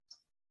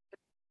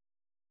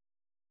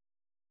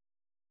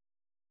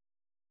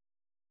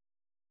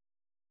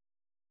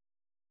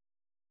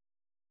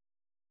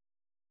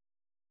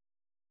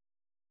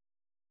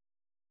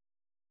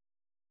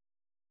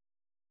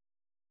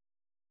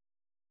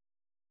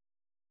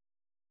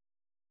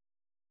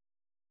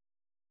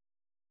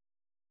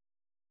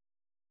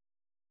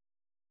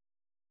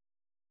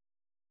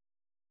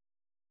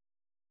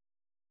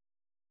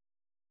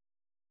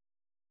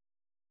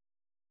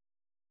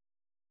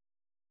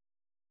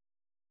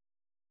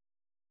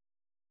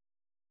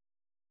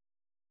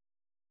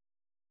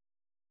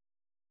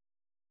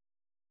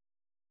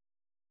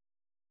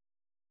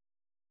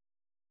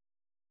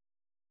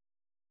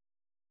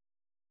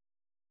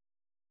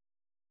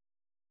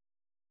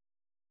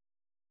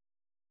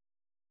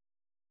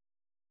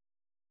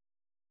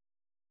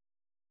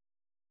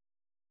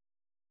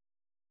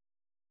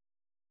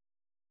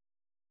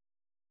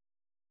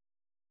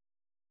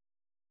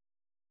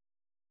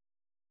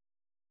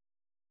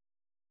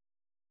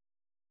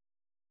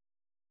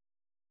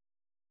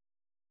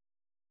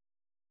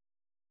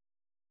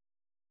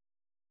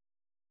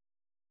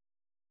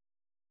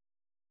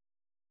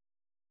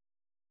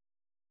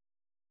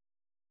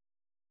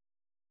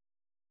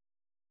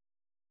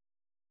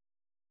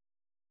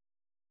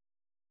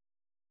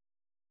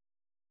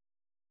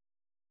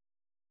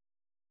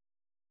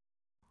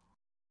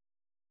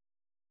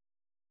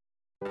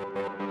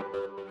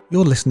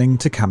You're listening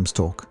to CAMHS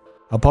Talk,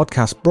 a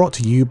podcast brought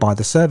to you by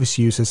the service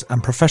users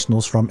and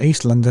professionals from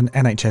East London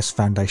NHS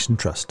Foundation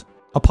Trust.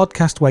 A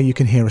podcast where you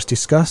can hear us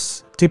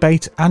discuss,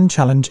 debate and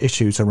challenge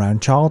issues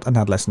around child and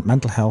adolescent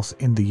mental health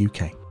in the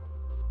UK.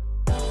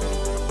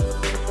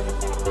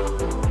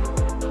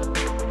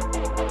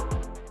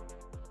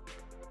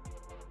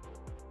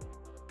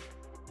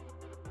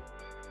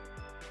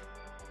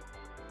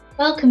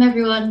 Welcome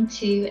everyone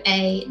to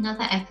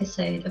another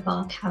episode of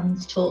our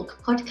CAMHS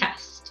Talk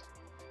podcast.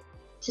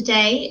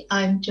 Today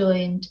I'm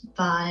joined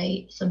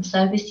by some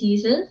service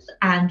users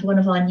and one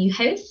of our new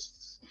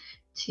hosts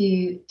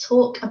to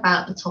talk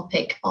about the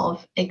topic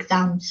of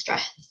exam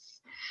stress.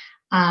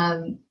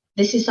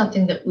 This is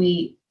something that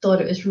we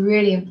thought it was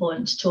really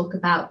important to talk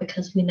about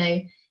because we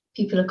know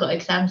people have got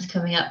exams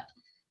coming up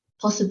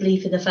possibly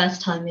for the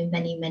first time in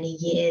many, many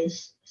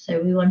years.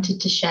 So we wanted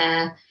to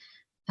share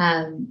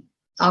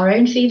our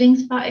own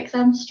feelings about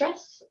exam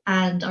stress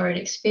and our own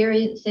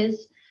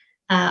experiences,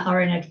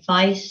 our own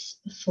advice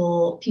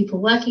for people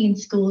working in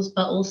schools,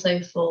 but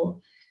also for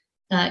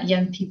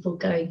young people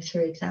going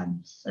through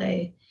exams.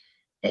 So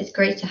it's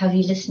great to have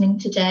you listening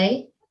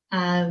today.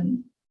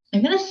 I'm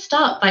going to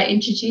start by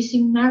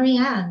introducing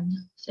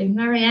Marianne. So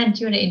Marianne, do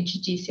you want to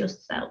introduce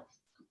yourself?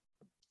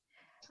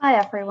 Hi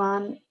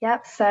everyone.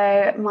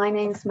 So my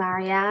name's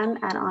Marianne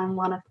and I'm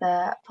one of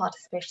the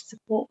participation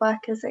support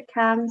workers at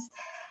CAMHS.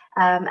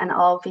 And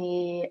I'll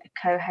be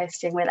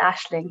co-hosting with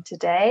Aisling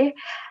today.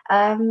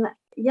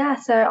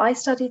 So I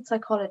studied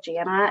psychology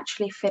and I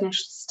actually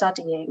finished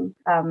studying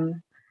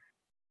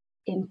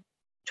in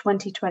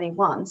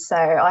 2021. So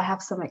I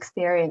have some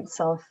experience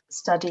of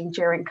studying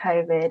during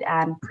COVID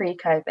and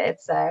pre-COVID.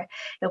 So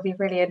it'll be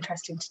really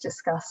interesting to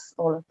discuss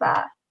all of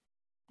that.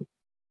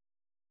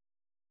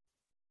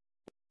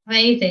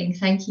 Amazing.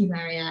 Thank you,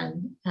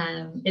 Marianne.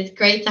 It's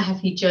great to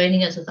have you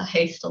joining us as a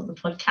host on the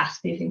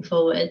podcast moving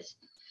forward.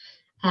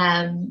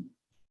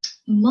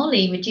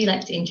 Molly, would you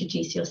like to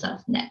introduce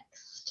yourself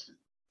next?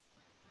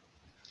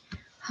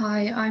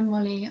 Hi, I'm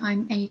Molly.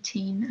 I'm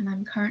 18 and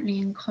I'm currently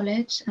in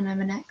college and I'm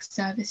an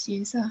ex-service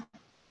user.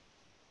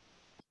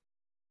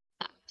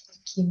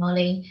 Thank you,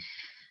 Molly.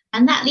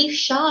 And that leaves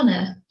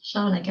Shana.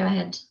 Shana, go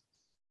ahead.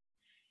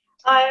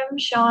 I'm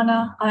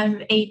Shana.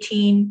 I'm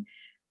 18.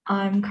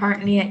 I'm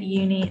currently at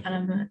uni and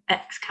I'm an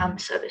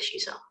ex-CAMHS service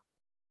user.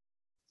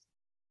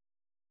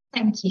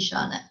 Thank you,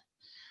 Shana.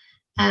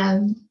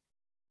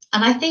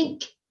 And I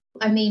think,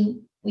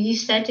 you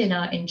said in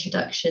our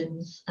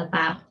introductions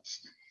about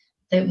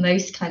the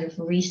most kind of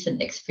recent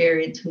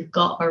experience we've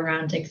got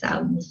around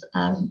exams.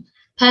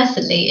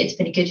 Personally, it's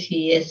been a good few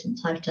years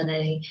since I've done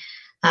any.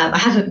 I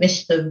haven't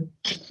missed them.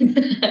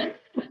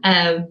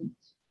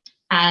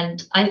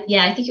 And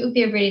I think it would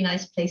be a really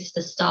nice place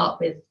to start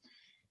with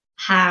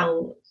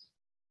how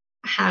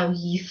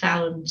you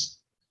found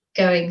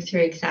going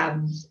through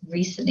exams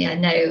recently. I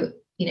know,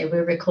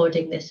 we're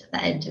recording this at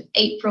the end of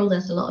April.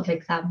 There's a lot of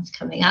exams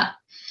coming up.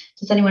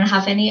 Does anyone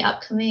have any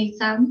upcoming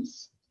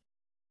exams?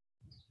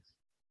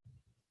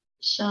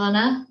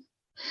 Shana,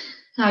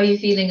 how are you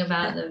feeling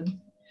about them?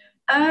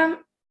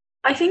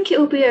 I think it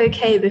will be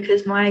okay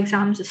because my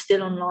exams are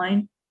still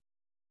online.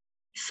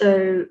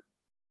 So,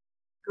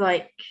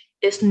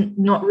 it's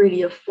not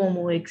really a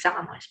formal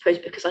exam, I suppose,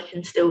 because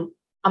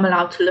I'm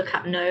allowed to look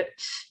at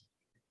notes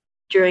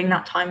during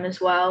that time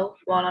as well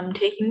while I'm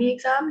taking the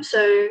exam.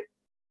 So,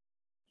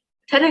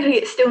 technically,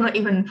 it's still not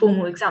even a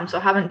formal exam, so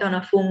I haven't done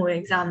a formal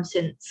exam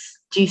since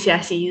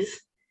GCSEs,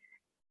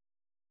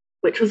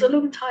 which was a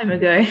long time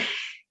ago.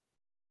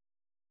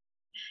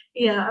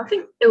 Yeah, I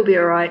think it'll be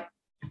all right.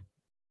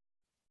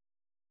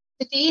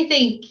 So do you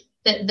think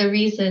that the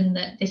reason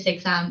that this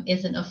exam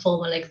isn't a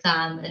formal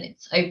exam and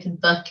it's open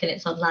book and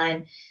it's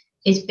online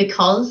is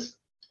because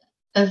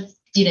of,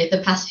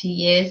 the past few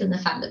years and the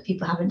fact that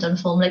people haven't done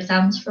formal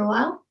exams for a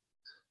while?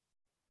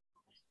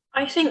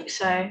 I think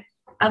so.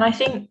 And I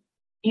think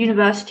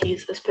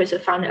universities, I suppose,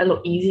 have found it a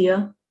lot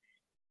easier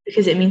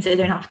because it means they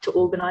don't have to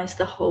organise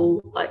the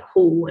whole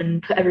hall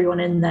and put everyone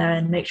in there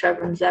and make sure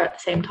everyone's there at the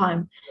same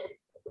time.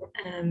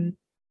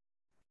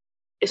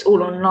 It's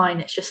all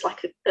online. It's just like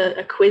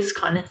a quiz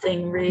kind of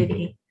thing,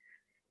 really.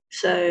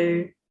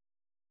 So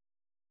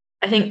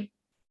I think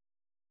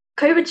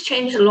COVID's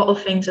changed a lot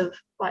of things of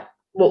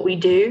what we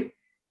do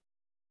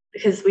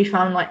because we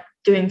found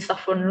doing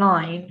stuff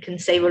online can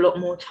save a lot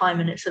more time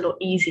and it's a lot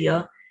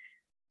easier.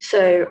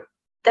 So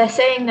they're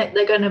saying that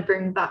they're going to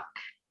bring back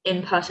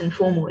in-person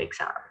formal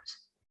exams.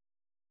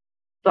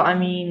 But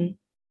we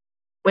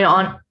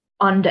aren't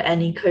under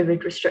any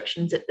COVID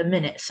restrictions at the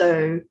minute.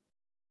 So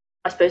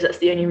I suppose that's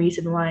the only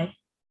reason why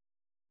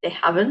they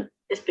haven't,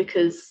 is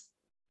because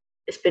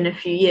it's been a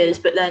few years.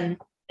 But then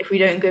if we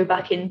don't go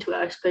back into it,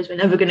 I suppose we're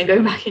never going to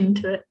go back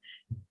into it.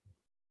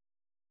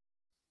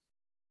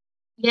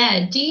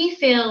 Yeah. Do you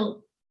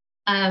feel,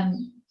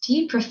 do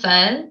you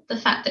prefer the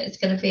fact that it's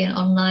going to be an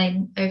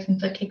online open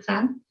book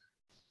exam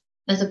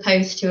as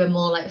opposed to a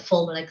more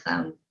formal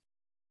exam?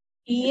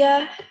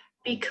 Yeah,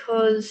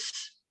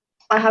 because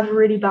I have a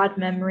really bad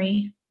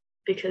memory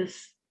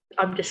because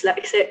I'm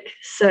dyslexic,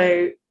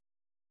 so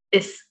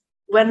it's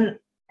when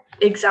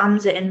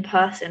exams are in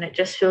person, it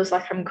just feels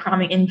like I'm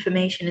cramming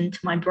information into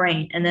my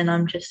brain and then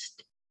I'm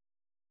just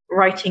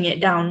writing it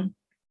down.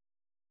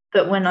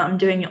 But when I'm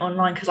doing it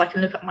online, because I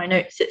can look at my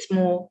notes, it's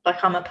more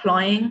like I'm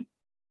applying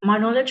my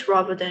knowledge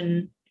rather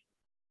than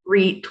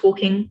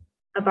talking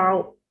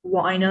about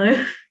what I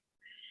know,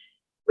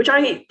 which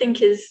I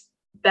think is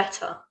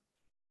better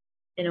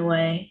in a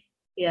way.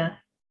 Yeah.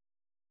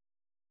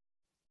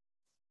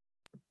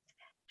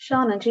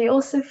 Shana, do you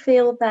also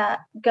feel that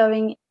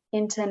going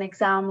into an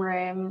exam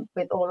room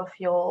with all of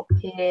your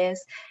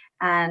peers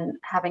and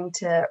having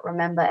to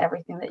remember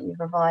everything that you've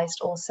revised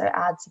also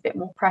adds a bit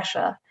more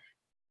pressure?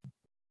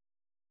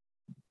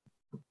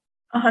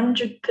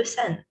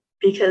 100%,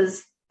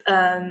 because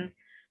my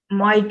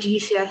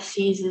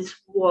GCSEs is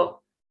what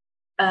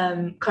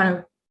kind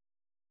of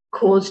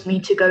caused me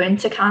to go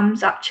into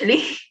CAMS,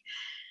 actually.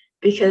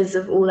 Because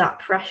of all that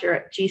pressure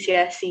at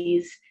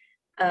GCSEs,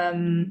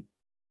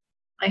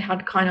 I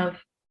had kind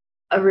of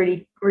a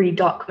really, really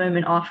dark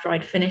moment after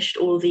I'd finished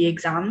all the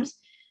exams.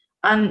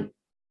 And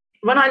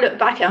when I look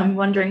back at it, I'm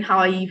wondering how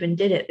I even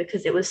did it,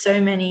 because it was so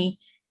many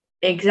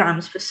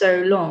exams for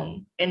so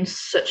long in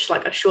such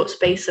like a short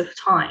space of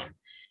time,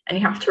 and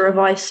you have to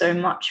revise so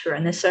much for it,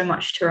 and there's so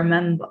much to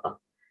remember.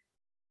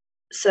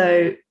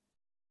 So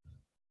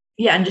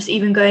yeah, and just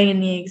even going in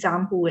the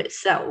exam hall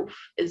itself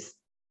is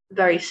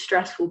very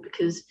stressful,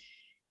 because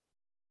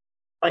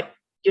like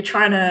you're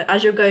trying to,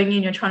 as you're going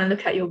in, you're trying to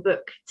look at your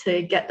book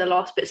to get the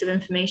last bits of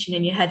information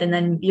in your head, and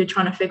then you're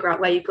trying to figure out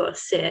where you've got to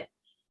sit,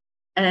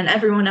 and then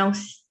everyone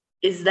else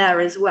is there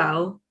as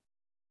well.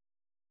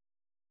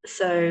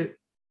 So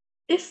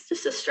it's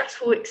just a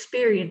stressful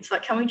experience.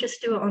 Like, can we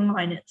just do it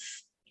online?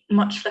 It's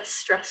much less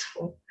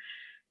stressful.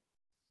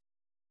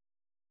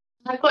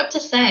 I've got to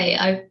say,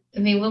 I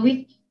mean, when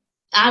we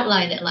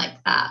outline it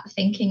like that,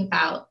 thinking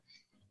about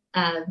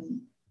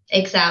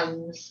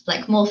exams,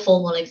 like more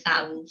formal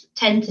exams,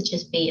 tend to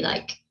just be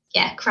like,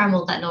 yeah, cram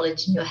all that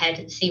knowledge in your head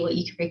and see what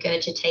you can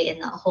regurgitate in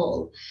that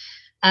hall.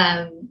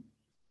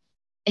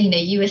 You know,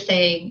 you were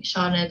saying,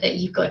 Shana, that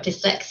you've got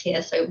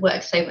dyslexia, so it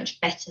works so much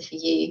better for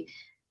you.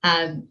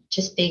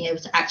 Just being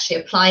able to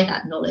actually apply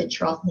that knowledge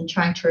rather than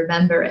trying to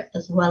remember it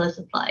as well as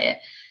apply it.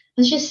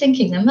 I was just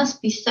thinking there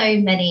must be so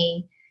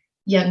many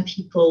young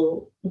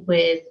people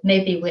with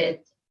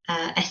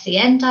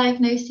SEN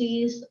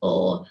diagnoses,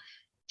 or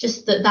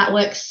just that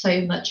works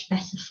so much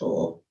better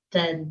for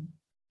than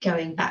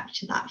going back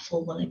to that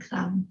formal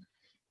exam.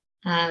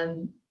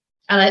 And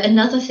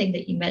another thing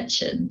that you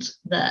mentioned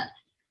that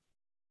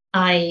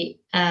I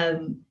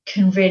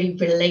can really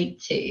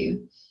relate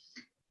to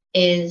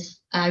is,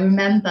 I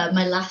remember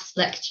my last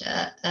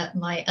lecture at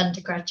my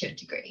undergraduate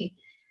degree,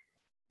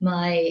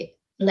 my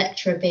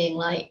lecturer being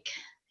like,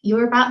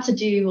 you're about to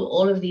do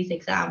all of these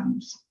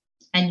exams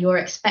and you're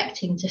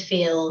expecting to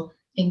feel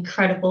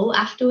incredible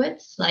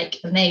afterwards, like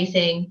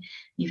amazing,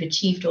 you've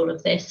achieved all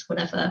of this,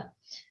 whatever.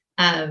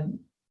 And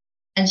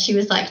she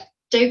was like,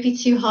 don't be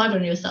too hard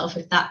on yourself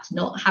if that's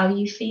not how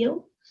you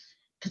feel,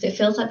 because it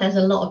feels like there's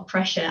a lot of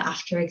pressure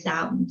after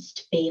exams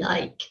to be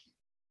like,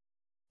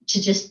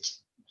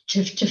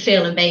 to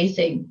feel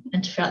amazing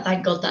and to feel like,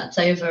 thank God that's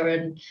over,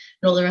 and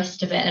all the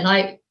rest of it. And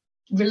I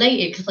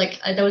related, because like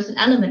there was an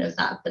element of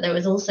that, but there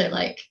was also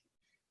like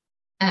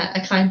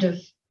a kind of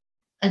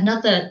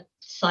another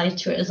side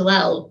to it as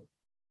well,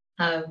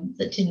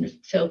 that didn't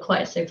feel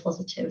quite so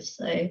positive.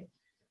 So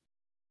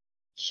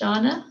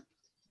Shana?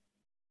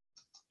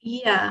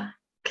 Yeah,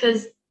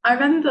 because I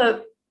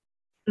remember,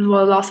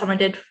 well, last time I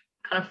did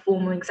kind of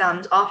formal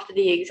exams, after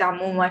the exam,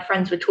 all my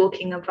friends were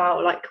talking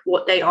about like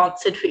what they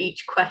answered for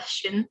each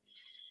question,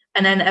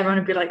 and then everyone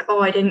would be like, oh,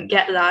 I didn't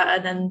get that,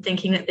 and then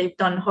thinking that they've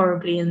done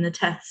horribly in the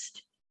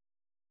test.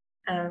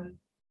 And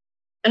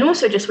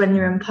also just when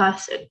you're in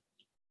person,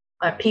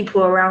 like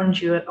people around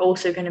you are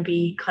also going to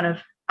be kind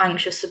of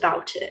anxious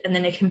about it, and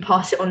then they can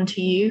pass it on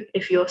to you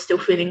if you're still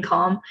feeling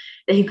calm.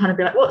 They can kind of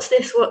be like, what's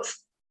this, what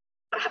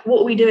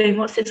are we doing,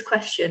 what's this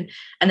question,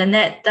 and then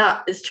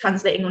that is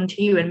translating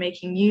onto you and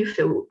making you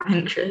feel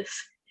anxious,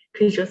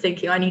 because you're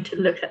thinking, I need to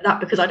look at that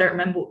because I don't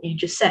remember what you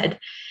just said.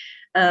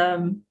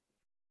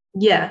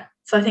 Yeah,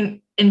 so I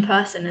think in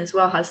person as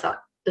well has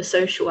that, the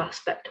social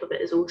aspect of it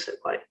is also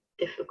quite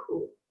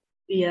difficult.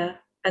 Yeah,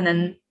 and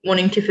then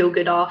wanting to feel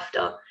good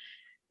after.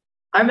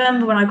 I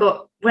remember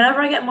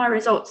whenever I get my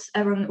results,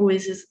 everyone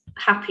always is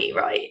happy,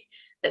 right,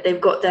 that they've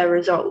got their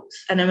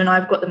results, and then when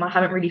I've got them, I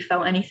haven't really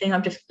felt anything.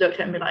 I've just looked at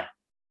it and been like,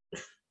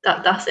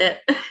 that's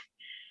it.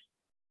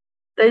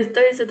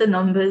 those are the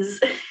numbers.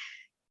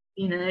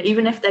 You know,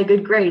 even if they're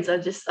good grades, I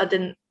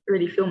didn't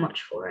really feel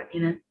much for it,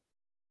 you know.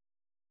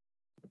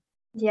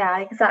 Yeah,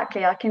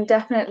 exactly. I can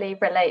definitely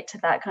relate to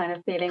that kind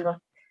of feeling of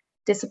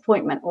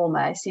disappointment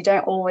almost. You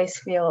don't always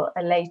feel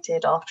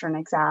elated after an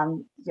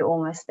exam. You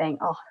almost think,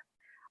 oh,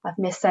 I've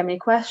missed so many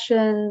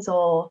questions,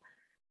 or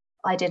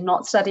I did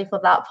not study for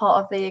that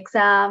part of the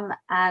exam.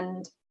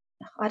 And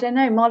I don't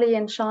know, Molly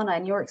and Shana,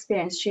 in your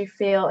experience, do you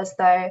feel as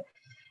though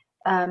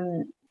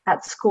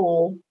at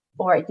school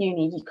or at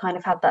uni, you kind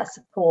of had that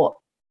support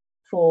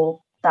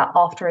for that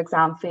after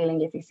exam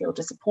feeling if you feel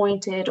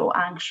disappointed or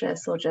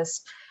anxious or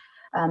just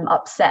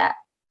upset?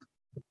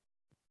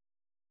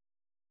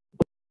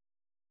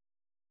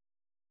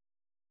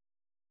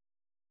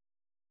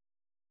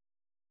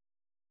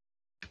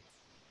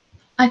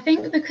 I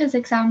think because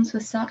exams were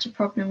such a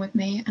problem with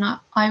me, and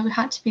I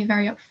had to be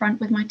very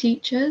upfront with my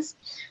teachers,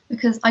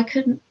 because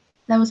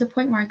there was a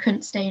point where I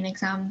couldn't stay in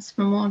exams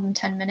for more than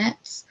 10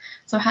 minutes.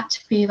 So I had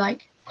to be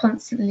like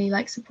constantly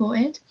like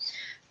supported.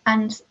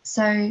 And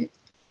so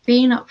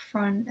being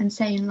upfront and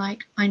saying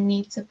like, I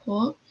need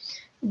support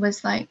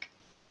was like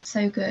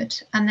so good.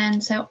 And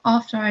then so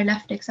after I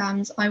left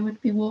exams, I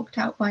would be walked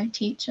out by a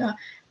teacher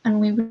and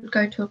we would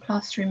go to a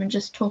classroom and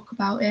just talk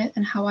about it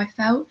and how I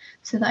felt,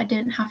 so that I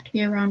didn't have to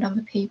be around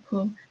other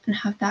people and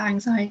have that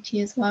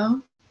anxiety as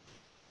well.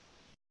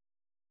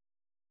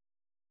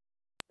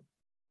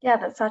 Yeah,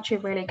 that's actually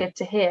really good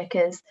to hear,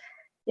 because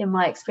in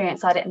my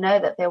experience, I didn't know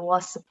that there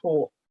was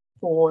support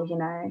for,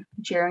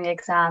 during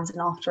exams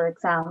and after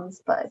exams,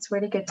 but it's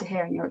really good to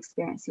hear in your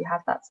experience you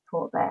have that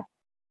support there.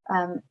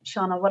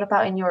 Shauna, what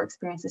about in your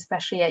experience,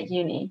 especially at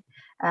uni?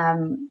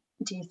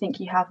 Do you think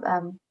you have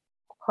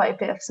quite a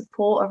bit of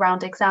support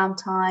around exam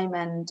time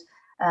and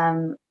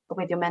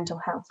with your mental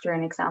health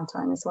during exam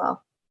time as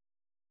well?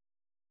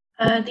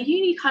 The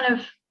uni kind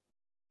of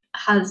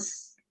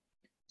has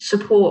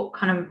support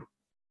kind of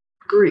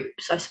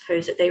groups, I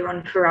suppose, that they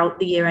run throughout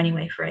the year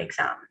anyway for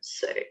exams.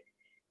 So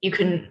you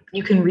can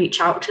reach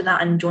out to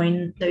that and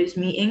join those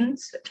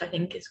meetings, which I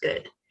think is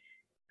good.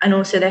 And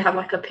also they have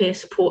like a peer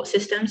support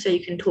system, so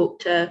you can talk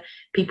to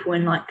people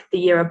in like the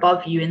year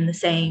above you in the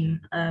same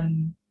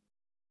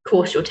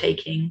course you're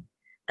taking,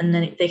 and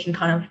then they can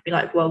kind of be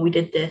like, well, we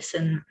did this,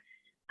 and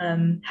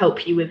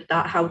help you with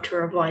that, how to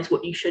revise,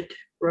 what you should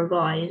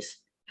revise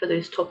for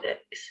those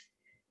topics.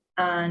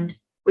 And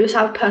we also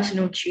have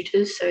personal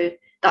tutors, so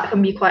that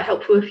can be quite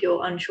helpful if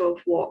you're unsure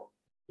of what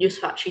you're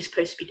actually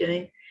supposed to be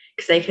doing,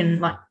 because they can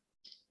like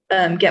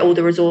get all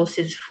the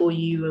resources for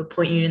you or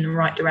point you in the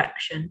right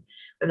direction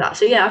with that.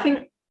 So yeah, I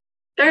think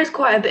there is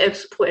quite a bit of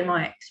support in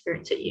my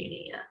experience at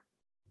uni. Yeah.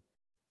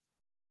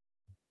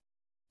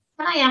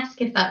 Can I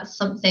ask if that's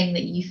something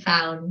that you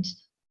found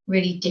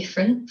really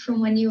different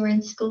from when you were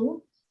in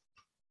school?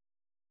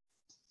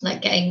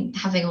 Like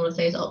having all of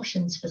those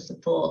options for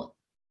support?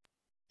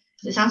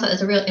 Because it sounds like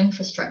there's a real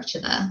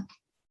infrastructure there.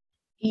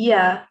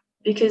 Yeah,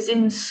 because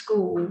in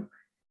school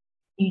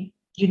you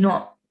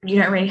don't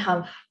really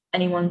have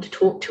anyone to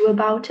talk to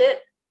about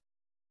it.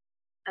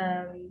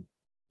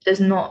 There's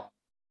no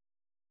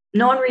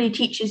one really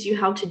teaches you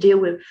how to deal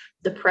with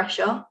the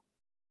pressure.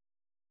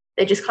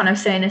 They just kind of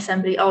say in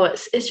assembly, oh,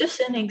 it's just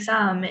an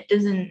exam, it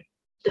doesn't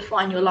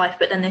define your life.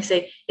 But then they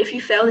say, if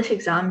you fail this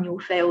exam, you'll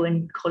fail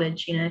in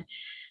college.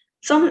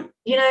 Some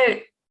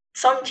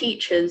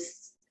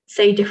teachers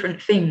say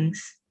different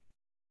things.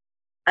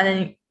 And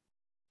then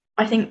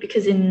I think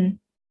because in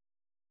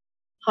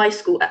high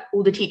school,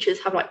 all the teachers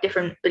have like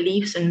different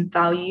beliefs and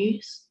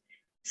values,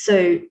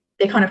 so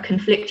they kind of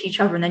conflict each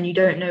other, and then you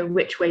don't know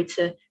which way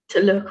to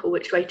look or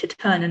which way to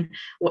turn and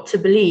what to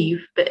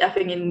believe. But I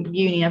think in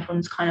uni,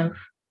 everyone's kind of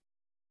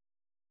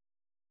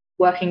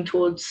working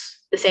towards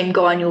the same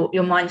goal, and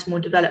your mind's more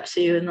developed, so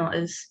you're not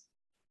as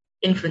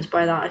influenced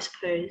by that, I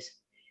suppose.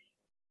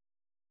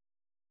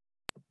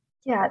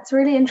 Yeah, it's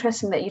really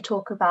interesting that you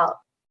talk about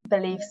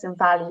beliefs and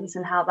values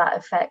and how that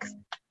affects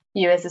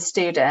you as a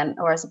student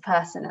or as a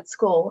person at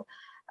school.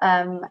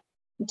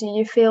 Do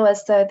you feel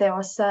as though there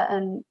are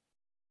certain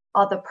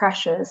other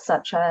pressures,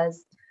 such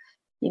as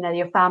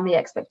your family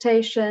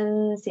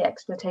expectations, the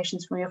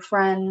expectations from your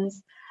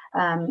friends,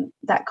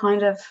 that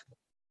kind of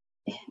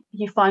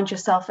you find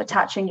yourself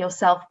attaching your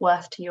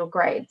self-worth to your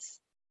grades?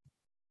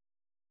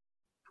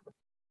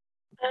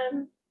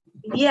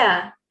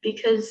 Yeah,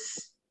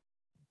 because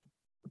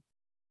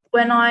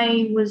when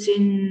I was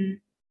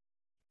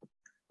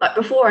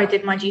before I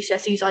did my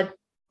GCSEs, I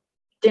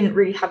didn't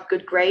really have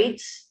good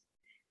grades,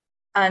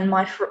 and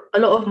a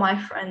lot of my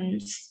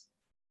friends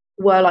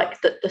were like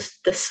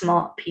the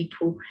smart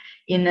people,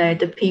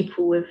 the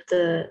people with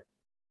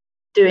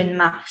doing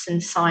maths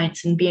and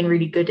science and being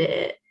really good at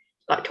it,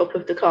 like top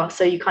of the class.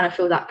 So you kind of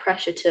feel that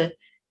pressure to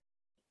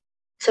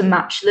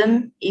match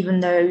them, even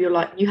though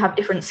you have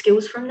different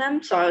skills from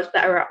them. So I was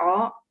better at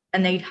art,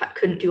 and they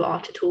couldn't do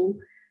art at all.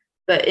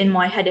 But in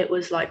my head, it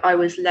was like I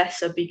was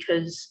lesser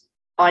because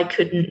I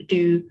couldn't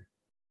do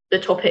the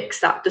topics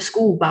that the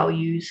school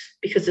values,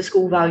 because the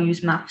school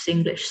values maths,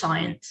 English,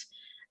 science,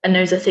 and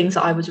those are things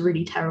that I was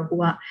really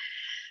terrible at.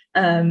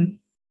 And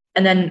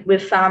then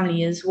with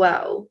family as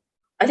well,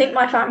 I think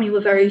my family were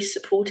very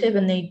supportive,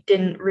 and they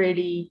didn't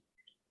really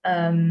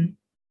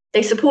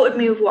they supported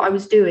me with what I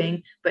was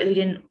doing, but they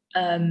didn't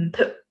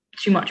put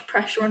too much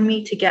pressure on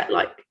me to get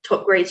like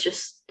top grades.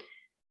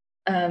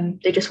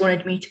 They just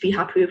wanted me to be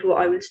happy with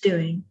what I was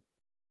doing,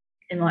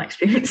 in my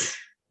experience.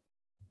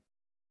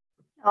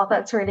 Oh,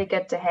 that's really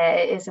good to hear.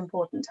 It is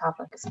important to have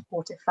like a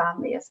supportive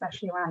family,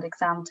 especially around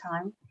exam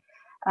time.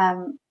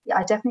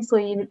 I definitely saw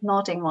you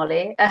nodding,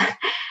 Molly.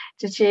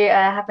 Did you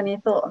have any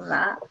thought on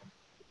that?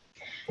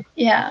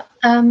 Yeah,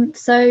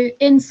 so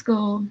in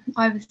school,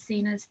 I was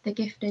seen as the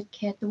gifted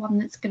kid, the one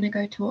that's going to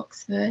go to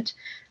Oxford,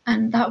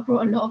 and that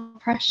brought a lot of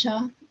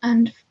pressure.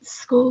 And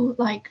school,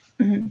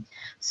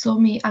 saw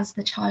me as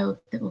the child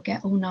that will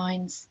get all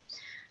nines,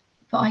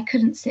 but I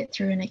couldn't sit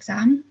through an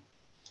exam,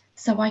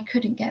 so I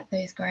couldn't get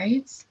those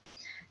grades.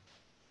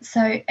 So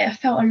I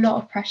felt a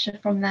lot of pressure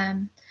from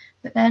them.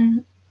 But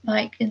then,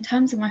 in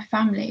terms of my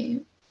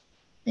family,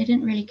 they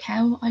didn't really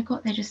care what I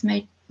got. They just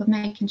were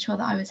making sure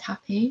that I was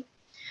happy.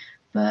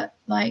 But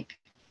I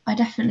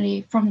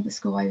definitely, from the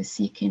school, I was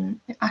seeking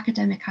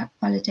academic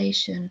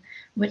validation,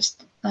 which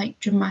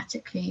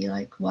dramatically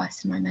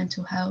worsened my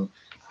mental health.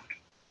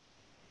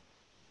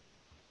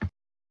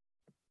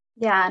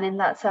 Yeah, and in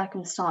that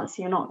circumstance,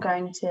 you're not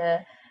going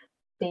to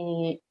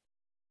be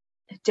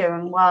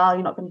doing well,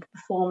 you're not going to be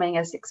performing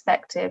as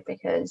expected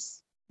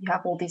because you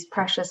have all these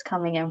pressures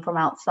coming in from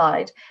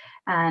outside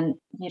and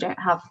you don't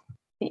have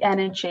the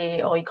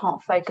energy, or you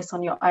can't focus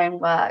on your own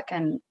work,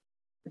 and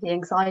the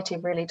anxiety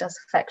really does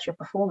affect your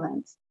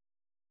performance.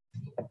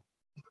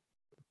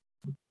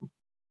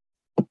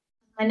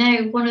 I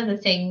know one of the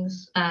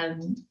things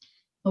when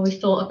we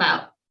thought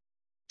about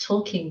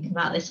talking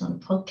about this on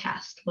the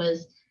podcast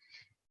was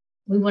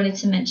we wanted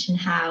to mention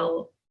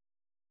how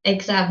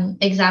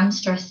exam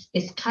stress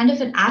is kind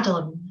of an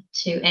add-on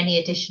to any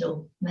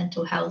additional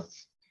mental health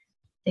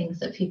things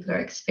that people are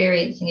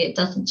experiencing. It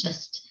doesn't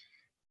just,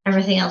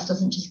 everything else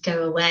doesn't just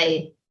go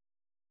away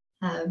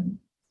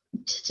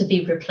to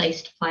be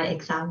replaced by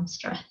exam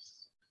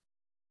stress.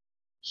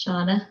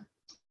 Shana?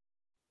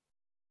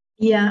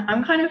 Yeah,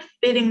 I'm kind of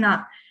feeling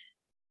that,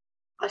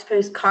 I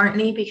suppose,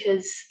 currently,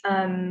 because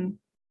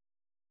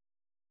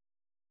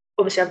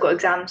obviously I've got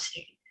exams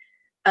soon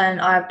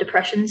and I have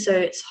depression, so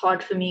it's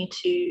hard for me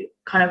to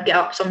kind of get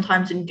up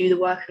sometimes and do the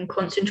work and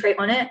concentrate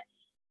on it.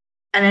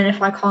 And then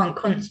if I can't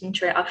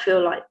concentrate, I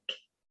feel like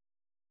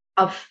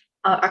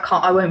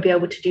I won't be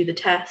able to do the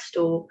test,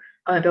 or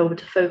I won't be able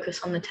to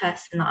focus on the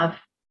test, and that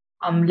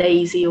I'm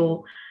lazy,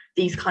 or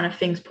these kind of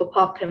things pop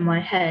up in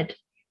my head,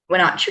 when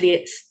actually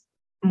it's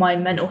my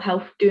mental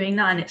health doing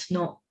that, and it's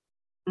not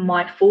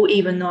my fault,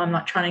 even though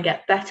I'm trying to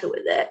get better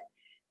with it.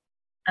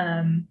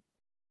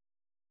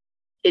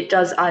 It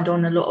does add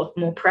on a lot of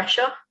more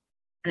pressure,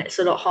 and it's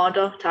a lot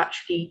harder to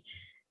actually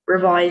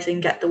revise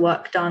and get the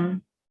work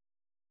done.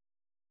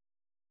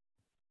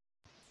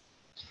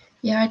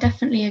 Yeah, I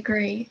definitely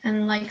agree.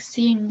 And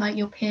seeing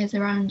your peers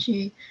around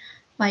you,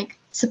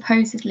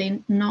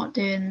 supposedly not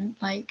doing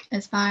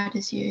as bad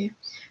as you,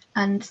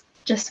 and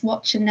just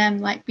watching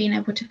them being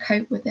able to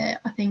cope with it,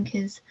 I think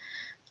is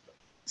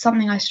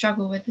something I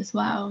struggle with as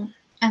well.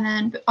 And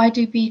then I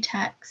do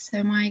BTEC,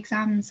 so my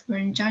exams were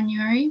in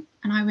January,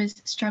 and I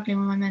was struggling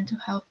with my mental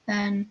health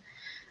then.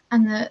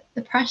 And the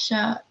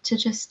pressure to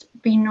just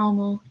be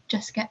normal,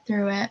 just get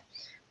through it,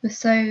 was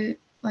so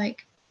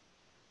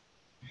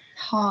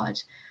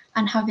hard.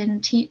 And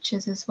having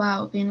teachers as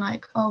well being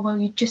oh, well,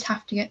 you just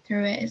have to get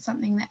through it. It's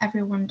something that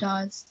everyone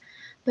does.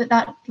 But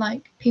that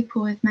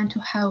people with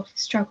mental health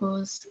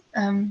struggles,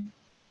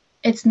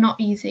 it's not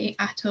easy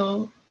at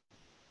all.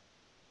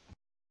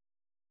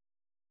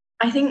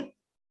 I think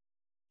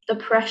the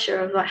pressure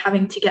of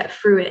having to get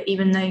through it,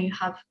 even though you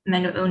have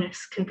mental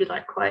illness, can be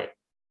quite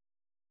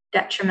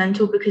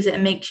detrimental, because it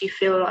makes you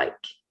feel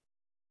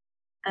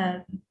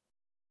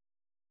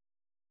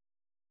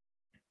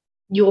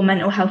your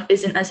mental health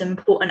isn't as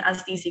important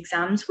as these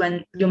exams,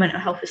 when your mental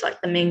health is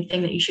the main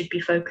thing that you should be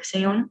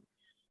focusing on.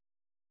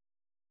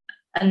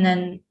 And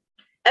then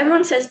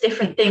everyone says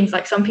different things.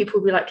 Some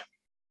people will be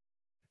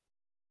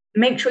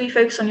make sure you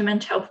focus on your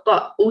mental health,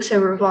 but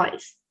also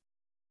revise,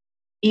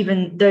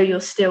 even though you're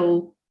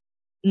still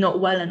not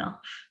well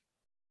enough.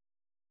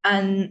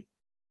 And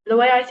the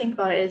way I think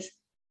about it is,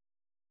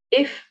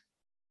 if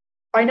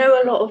I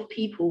know a lot of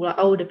people,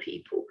 older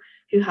people,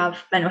 who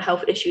have mental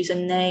health issues,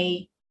 and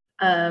they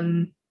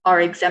are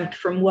exempt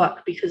from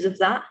work because of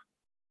that.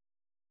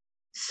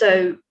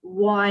 So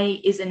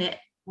why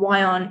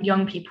aren't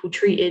young people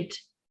treated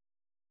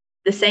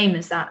the same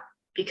as that?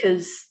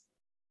 Because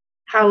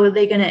how are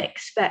they going to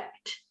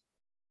expect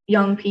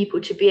young people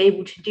to be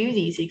able to do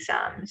these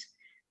exams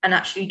and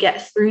actually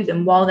get through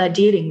them while they're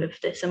dealing with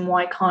this? And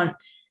why can't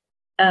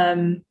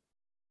there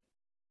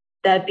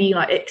be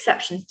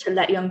exceptions to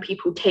let young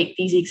people take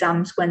these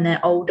exams when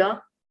they're older,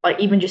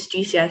 even just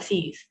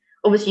GCSEs?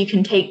 Obviously you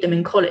can take them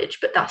in college,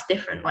 but that's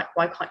different.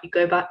 Why can't you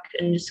go back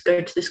and just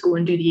go to the school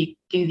and do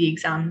the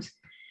exams,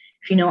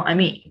 if you know what I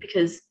mean?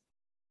 Because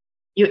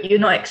you're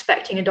not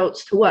expecting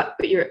adults to work,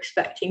 but you're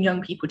expecting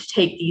young people to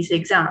take these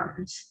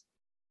exams,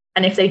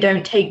 and if they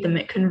don't take them,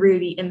 it can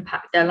really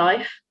impact their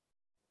life.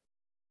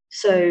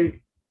 So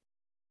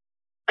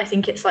I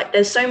think it's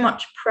there's so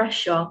much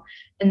pressure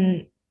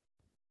and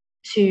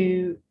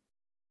to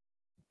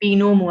be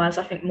normal, as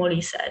I think Molly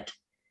said,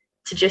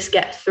 to just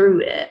get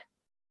through it.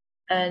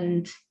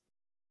 And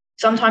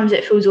sometimes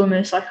it feels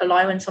almost like a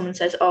lie when someone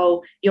says,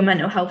 oh, your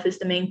mental health is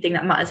the main thing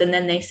that matters, and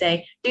then they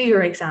say, do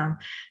your exam.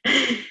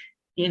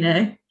 You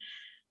know?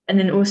 And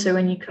then also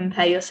when you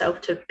compare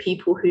yourself to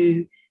people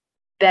who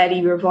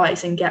barely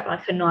revise and get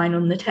like a 9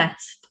 on the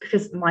test,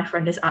 because my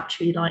friend is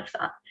actually like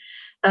that,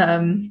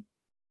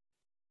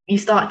 you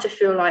start to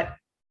feel like,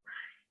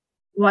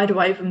 why do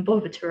I even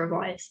bother to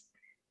revise?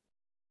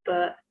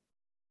 But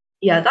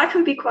yeah, that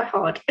can be quite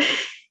hard.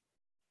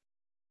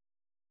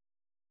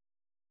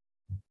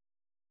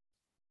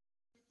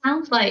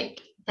 Sounds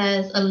like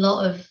there's a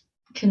lot of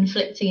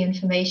conflicting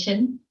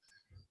information,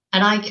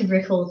 and I could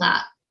recall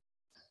that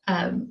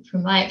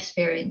from my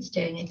experience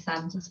doing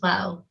exams as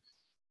well.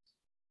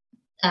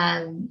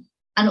 And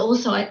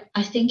also,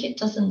 I think it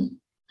doesn't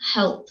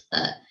help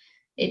that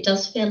it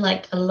does feel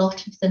like a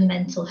lot of the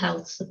mental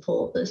health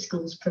support that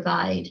schools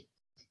provide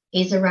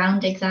is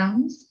around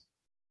exams.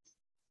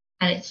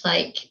 And it's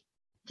like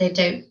they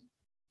don't,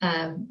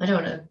 I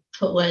don't want to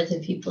put words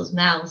in people's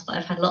mouths, but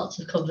I've had lots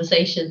of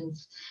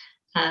conversations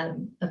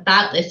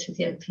about this with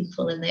young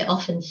people, and they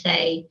often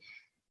say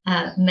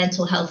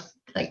mental health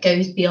like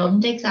goes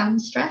beyond exam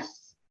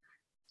stress,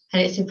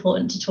 and it's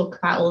important to talk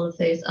about all of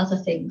those other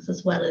things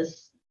as well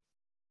as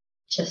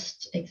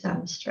just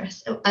exam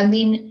stress. I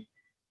mean,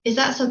 is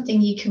that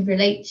something you can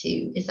relate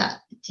to?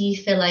 Do you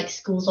feel like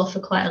schools offer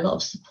quite a lot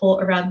of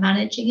support around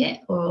managing it,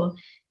 or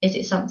is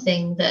it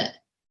something that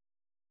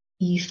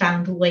you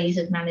found ways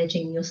of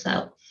managing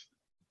yourself?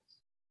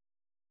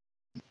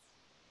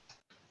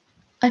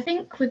 I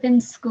think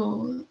within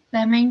school,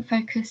 their main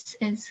focus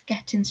is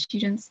getting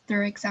students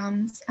through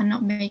exams and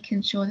not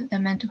making sure that their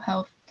mental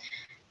health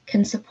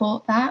can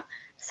support that.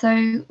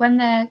 So when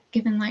they're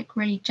given like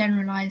really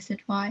generalized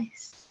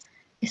advice,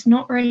 it's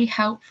not really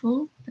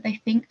helpful, but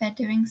they think they're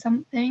doing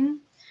something.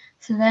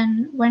 So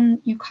then when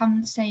you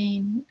come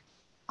saying,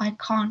 I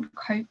can't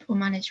cope or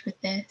manage with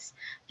this,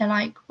 they're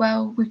like,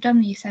 well, we've done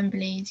the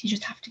assemblies, you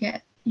have to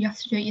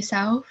do it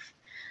yourself.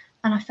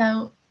 And I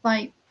felt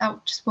like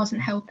that just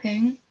wasn't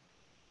helping.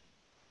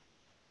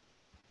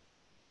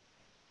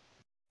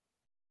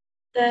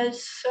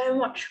 There's so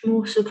much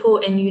more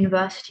support in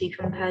university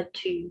compared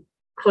to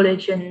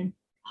college and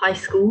high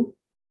school.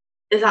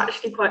 It's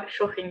actually quite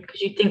shocking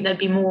because you'd think there'd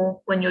be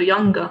more when you're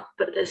younger,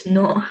 but there's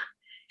not.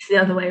 It's the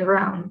other way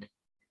around.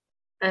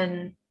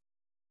 And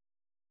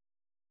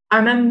I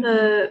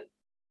remember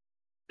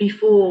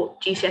before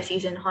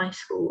GCSEs in high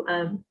school,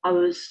 I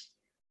was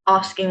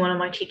asking one of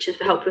my teachers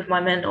for help with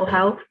my mental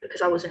health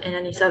because I wasn't in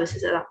any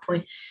services at that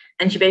point.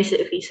 And she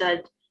basically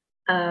said,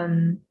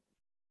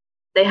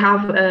 they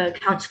have a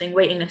counselling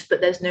waiting list,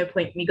 but there's no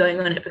point me going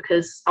on it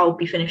because I'll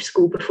be finished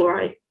school before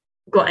I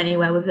got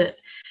anywhere with it.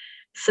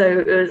 So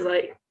it was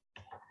like,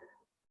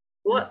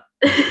 what?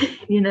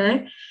 You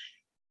know?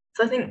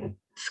 So I think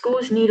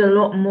schools need a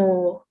lot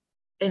more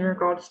in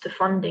regards to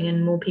funding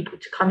and more people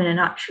to come in and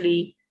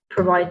actually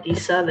provide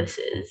these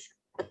services.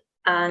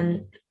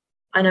 And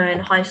I know in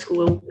high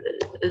school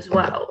as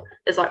well,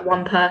 there's like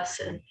one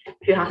person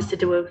who has to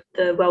do with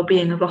the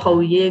well-being of a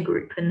whole year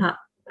group, and that,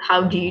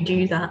 how do you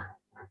do that?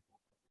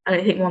 I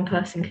don't think one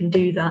person can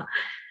do that.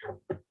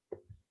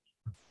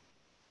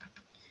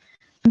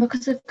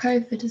 Because of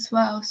COVID as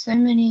well, so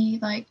many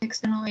like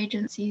external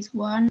agencies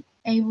weren't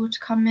able to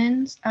come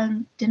in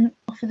and didn't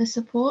offer the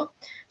support,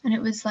 and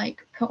it was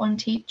like put on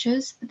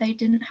teachers. They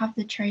didn't have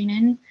the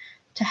training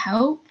to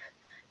help,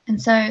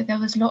 and so there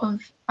was a lot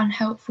of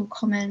unhelpful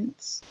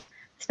comments,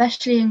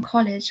 especially in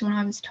college when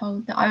I was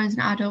told that I was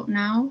an adult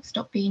now,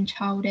 stop being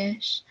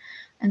childish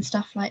and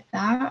stuff like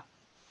that.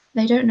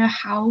 They don't know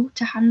how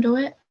to handle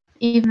it,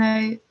 even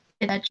though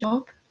it's their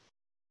job.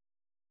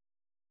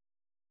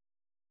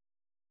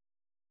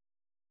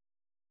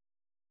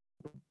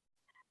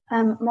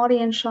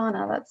 Molly and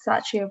Shana, that's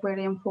actually a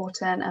really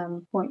important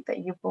point that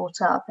you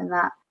brought up, and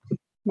that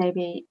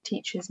maybe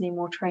teachers need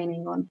more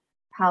training on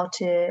how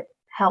to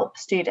help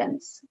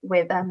students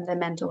with their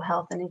mental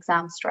health and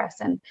exam stress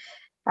and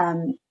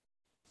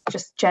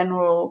just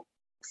general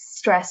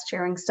stress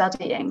during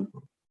studying.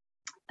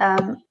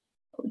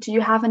 Do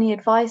you have any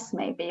advice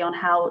maybe on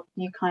how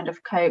you kind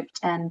of coped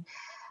and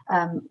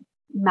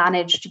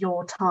managed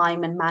your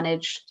time and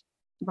managed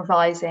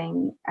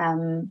revising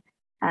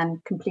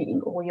and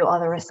completing all your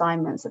other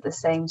assignments at the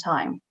same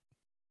time?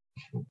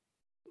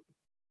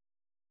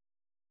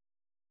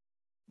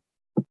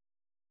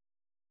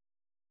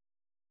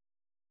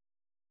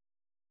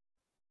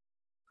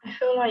 I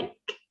feel like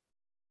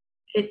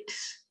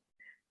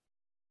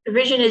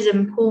revision is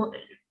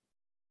important,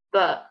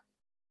 but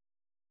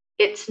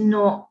it's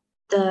not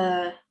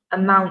the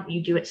amount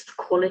you do, it's the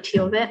quality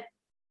of it.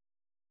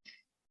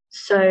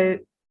 So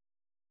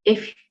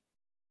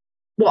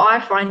what I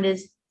find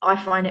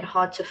it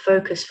hard to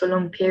focus for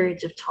long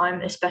periods of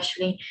time,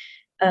 especially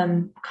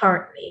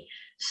currently.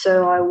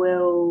 So I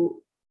will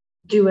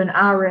do an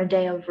hour a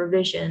day of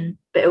revision,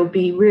 but it will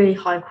be really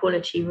high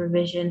quality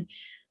revision.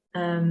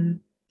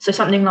 So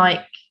something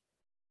like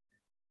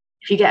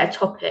if you get a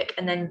topic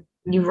and then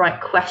you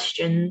write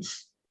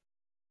questions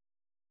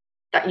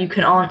that you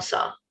can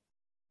answer.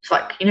 It's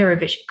like,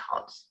 revision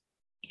cards.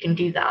 You can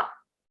do that.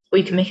 Or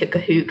you can make a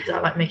Kahoot, because I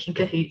like making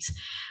Kahoots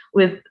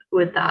with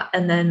that.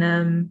 And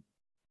then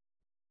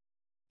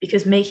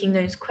because making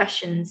those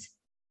questions,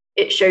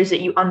 it shows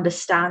that you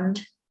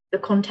understand the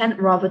content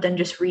rather than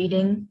just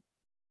reading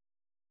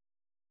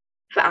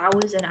for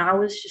hours and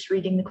hours, just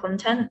reading the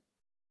content,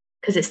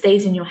 because it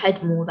stays in your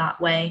head more that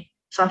way.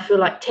 So I feel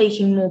like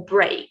taking more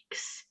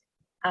breaks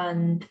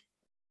and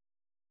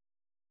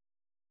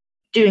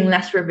doing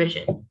less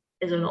revision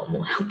is a lot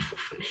more helpful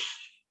for me.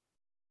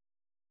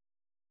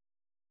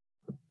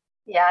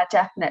 Yeah,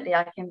 definitely.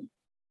 I can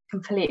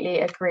completely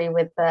agree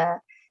with the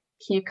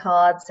cue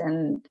cards,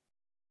 and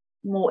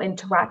more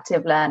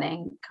interactive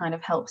learning kind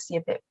of helps you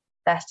a bit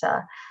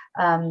better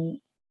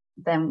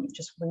than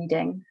just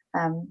reading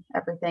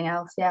everything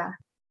else. Yeah.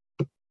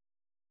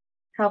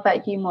 How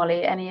about you,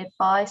 Molly? Any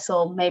advice,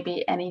 or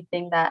maybe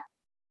anything that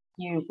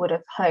you would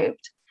have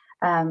hoped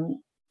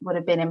would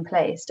have been in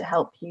place to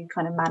help you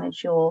kind of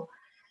manage your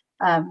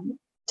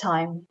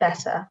time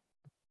better?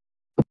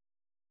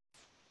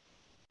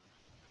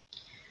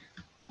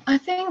 I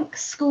think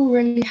school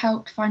really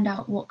helped find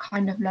out what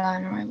kind of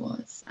learner I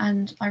was,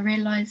 and I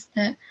realised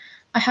that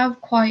I have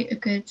quite a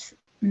good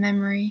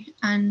memory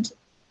and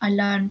I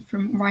learn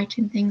from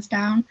writing things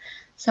down.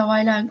 So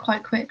I learned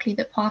quite quickly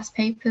that past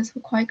papers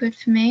were quite good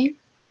for me.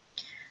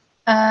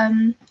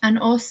 And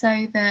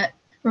also that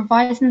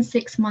revising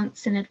 6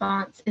 months in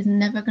advance is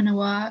never going to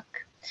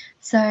work.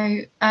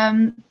 So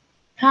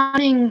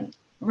planning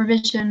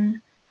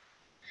revision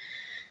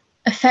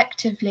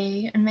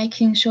effectively and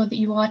making sure that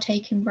you are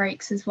taking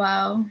breaks as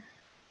well,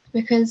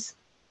 because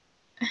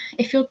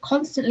if you're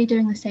constantly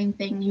doing the same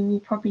thing, you will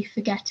probably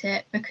forget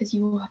it because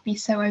you will be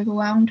so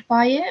overwhelmed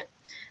by it.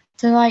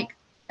 So like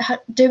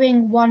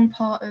doing one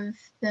part of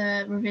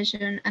the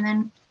revision and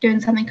then doing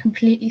something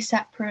completely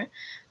separate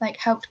like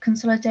helped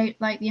consolidate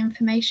like the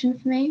information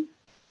for me.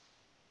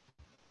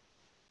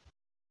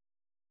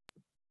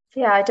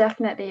 Yeah, I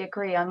definitely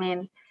agree. I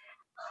mean,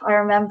 I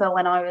remember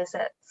when I was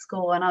at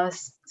school and I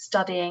was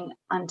studying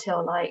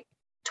until like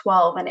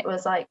 12, and it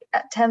was like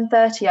at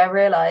 10:30 I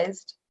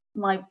realized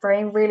my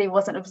brain really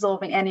wasn't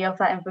absorbing any of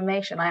that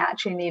information. I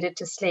actually needed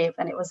to sleep,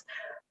 and it was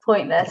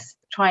pointless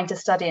trying to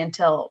study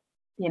until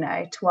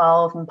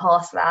 12 and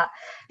past that.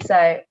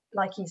 So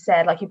like you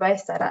said, like you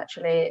both said,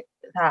 actually,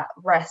 that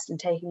rest and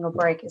taking a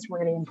break is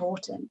really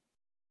important.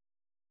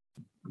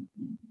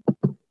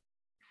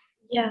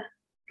 Yeah,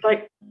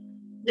 like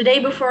the day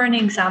before an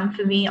exam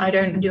for me, I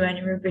don't do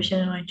any revision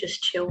and I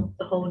just chill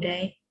the whole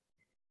day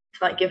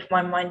to like give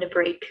my mind a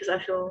break, because I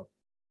feel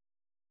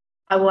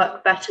I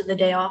work better the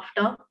day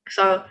after.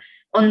 So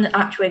on the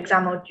actual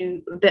exam, I'll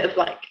do a bit of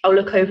like, I'll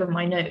look over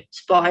my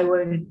notes, but I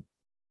won't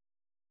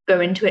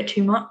go into it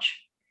too much,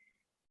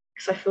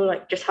 because I feel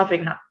like just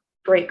having that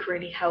break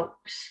really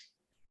helps.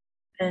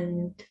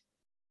 And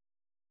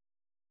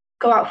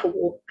go out for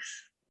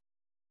walks,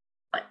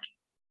 like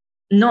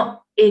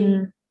not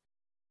in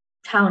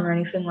town or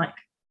anything, like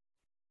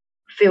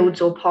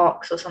fields or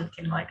parks or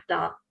something like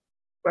that,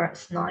 where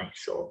it's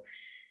nice, or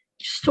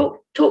just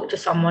talk to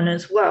someone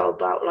as well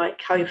about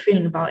like how you're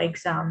feeling about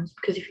exams,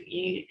 because if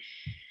you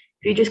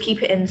just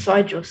keep it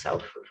inside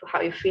yourself for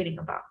how you're feeling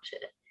about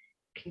it,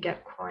 it can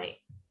get quite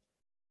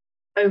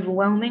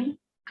overwhelming,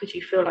 because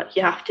you feel like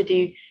you have to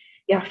do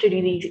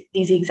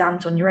these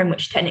exams on your own,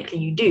 which technically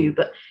you do,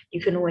 but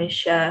you can always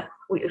share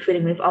what you're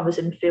feeling with others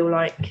and feel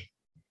like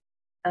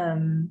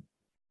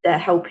they're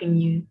helping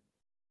you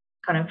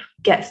kind of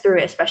get through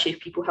it, especially if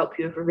people help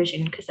you with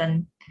revision, because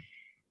then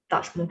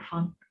that's more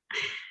fun.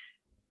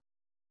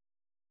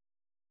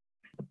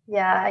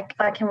 Yeah,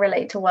 I can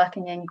relate to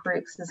working in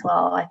groups as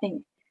well. I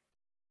think,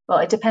 well,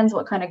 it depends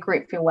what kind of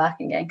group you're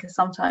working in, because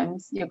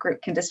sometimes your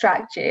group can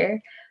distract you,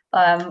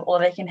 or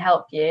they can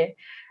help you.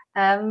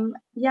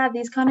 Yeah,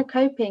 these kind of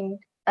coping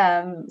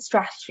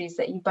strategies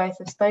that you both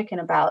have spoken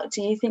about,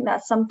 do you think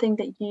that's something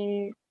that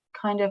you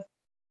kind of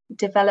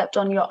developed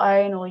on your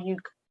own, or you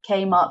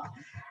came up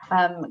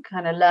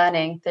kind of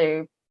learning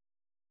through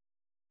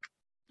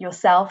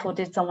yourself, or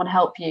did someone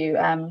help you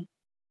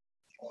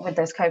with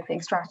those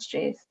coping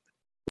strategies?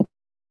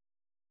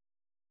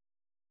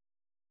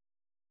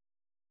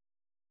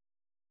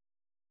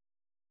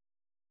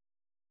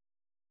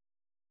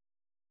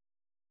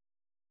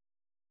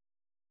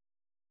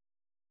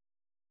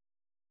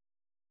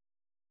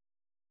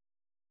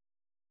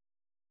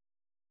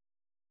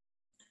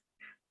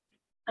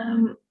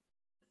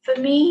 For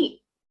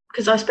me,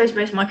 because I suppose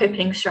most of my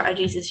coping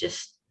strategies is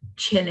just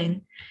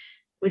chilling,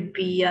 would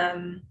be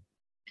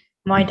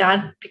my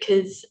dad,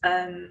 because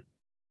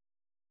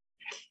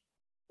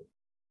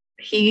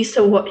he used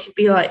to he'd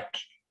be like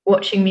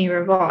watching me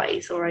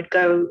revise, or I'd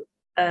go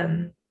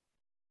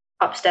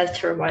upstairs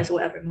to revise or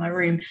whatever in my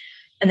room,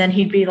 and then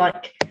he'd be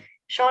like,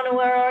 Shana,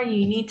 where are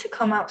you? You need to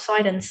come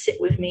outside and sit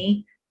with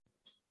me,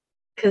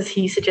 because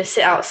he used to just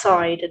sit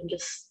outside and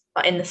just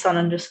like in the sun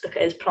and just look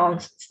at his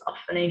plants and stuff,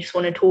 and he just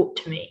want to talk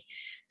to me.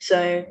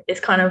 So it's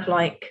kind of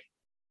like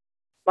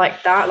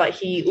that, like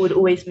he would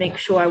always make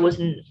sure I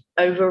wasn't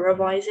over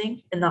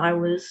revising and that I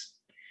was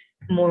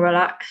more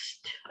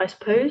relaxed, I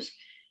suppose,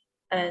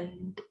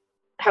 and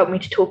help me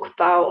to talk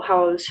about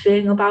how I was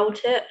feeling about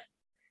it.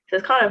 So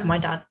it's kind of my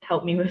dad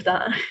helped me with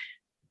that.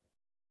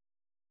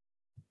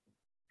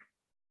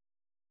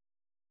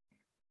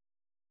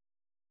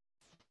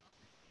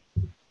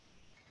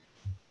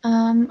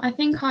 I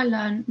think I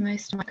learned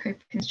most of my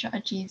coping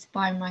strategies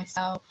by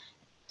myself,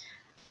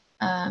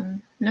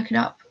 looking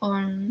up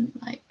on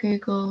like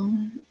Google,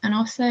 and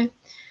also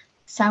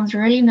sounds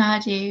really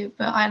nerdy,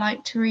 but I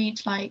like to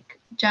read like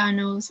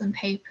journals and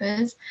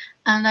papers,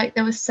 and like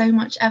there was so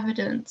much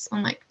evidence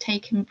on like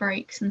taking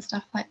breaks and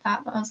stuff like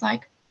that I was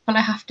like, well,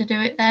 I have to do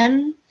it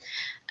then,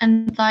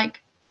 and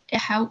like it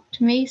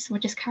helped me, so I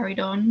just carried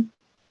on.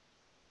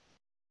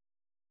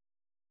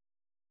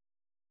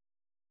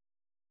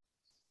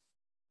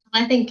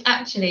 I think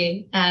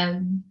actually,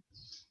 I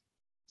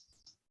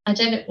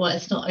don't know, well,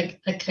 it's not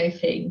a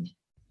coping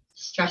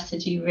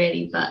strategy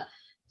really, but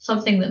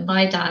something that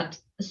my dad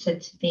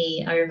said to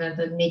me, I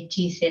remember mid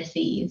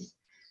GCSEs,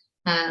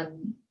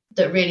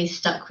 that really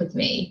stuck with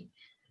me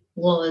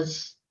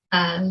was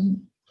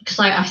because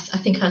I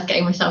think I was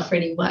getting myself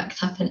really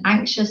worked up and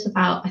anxious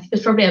about, I think it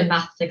was probably a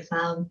maths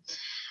exam.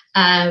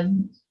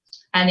 And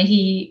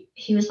he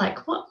was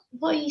like, what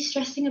are you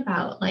stressing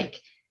about?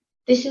 Like,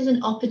 this is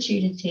an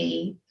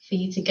opportunity for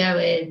you to go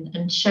in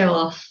and show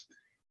off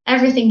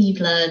everything you've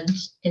learned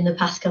in the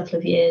past couple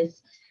of years.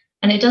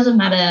 And it doesn't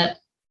matter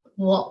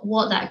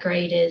what that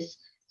grade is,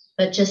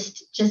 but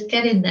just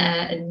get in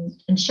there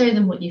and show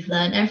them what you've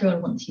learned.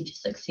 Everyone wants you to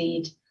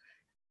succeed.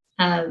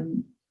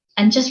 And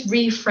just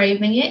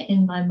reframing it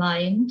in my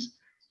mind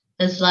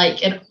as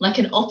like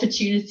an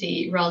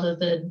opportunity rather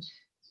than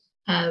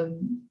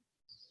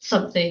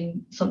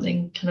something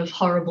kind of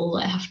horrible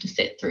that I have to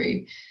sit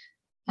through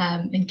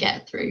and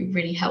get through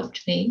really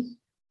helped me.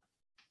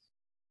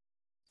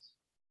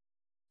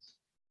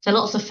 So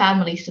lots of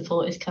family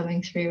support is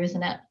coming through,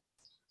 isn't it?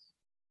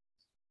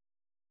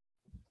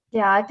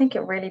 Yeah, I think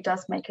it really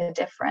does make a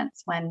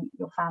difference when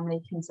your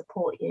family can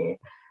support you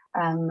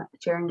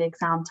during the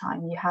exam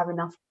time. You have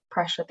enough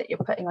pressure that you're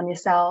putting on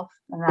yourself,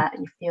 and that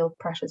you feel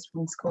pressures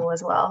from school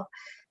as well.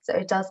 So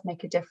it does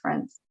make a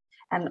difference.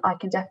 And I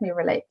can definitely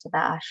relate to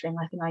that, Aisling.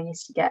 I think I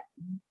used to get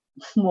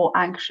more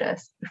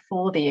anxious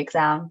before the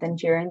exam than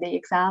during the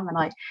exam. And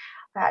I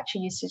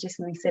actually used to do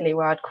something silly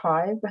where I'd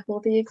cry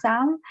before the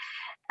exam.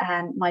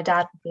 And my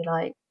dad would be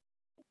like,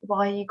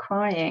 why are you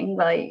crying?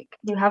 Like,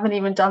 you haven't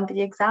even done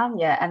the exam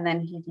yet. And then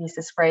he'd use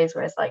this phrase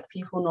where it's like,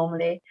 people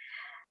normally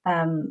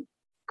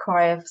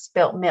cry of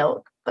spilt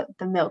milk, but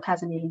the milk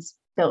hasn't even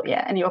spilt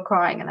yet and you're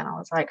crying. And then I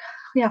was like,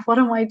 yeah, what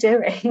am I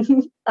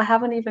doing? I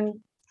haven't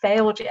even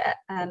failed yet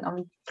and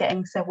I'm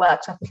getting so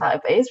worked up about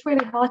it. But it's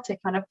really hard to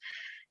kind of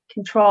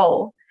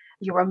control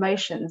your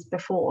emotions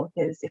before,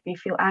 because if you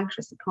feel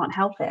anxious, you can't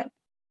help it.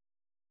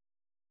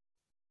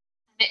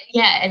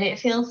 Yeah, and it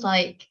feels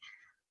like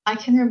I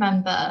can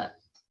remember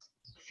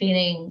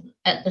feeling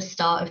at the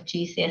start of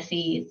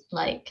GCSEs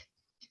like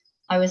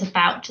I was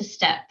about to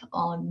step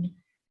on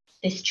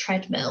this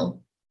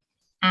treadmill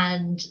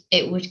and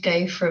it would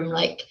go from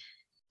like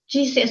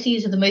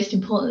GCSEs are the most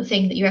important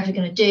thing that you're ever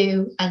going to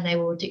do and they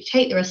will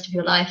dictate the rest of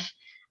your life,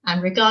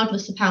 and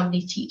regardless of how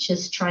many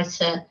teachers try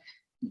to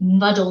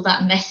muddle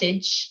that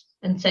message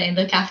and saying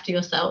look after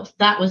yourself,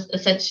 that was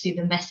essentially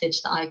the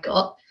message that I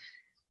got.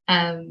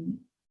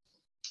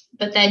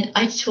 But then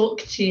I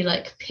talked to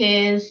like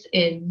peers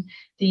in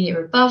the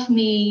year above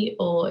me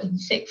or in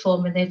sixth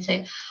form, and they'd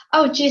say,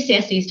 oh,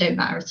 GCSEs don't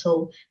matter at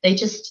all. You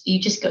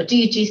just got to do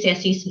your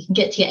GCSEs so you can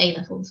get to your A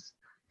levels.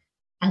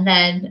 And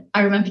then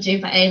I remember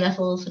doing my A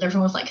levels and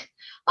everyone was like,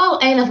 oh,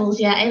 A levels,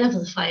 yeah, A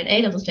levels are fine.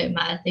 A levels don't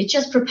matter. They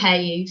just prepare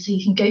you so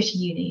you can go to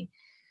uni.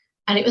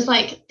 And it was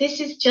like, this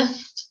is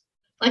just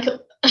like,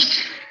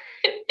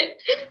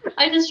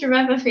 I just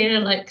remember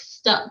feeling like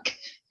stuck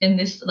in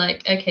this,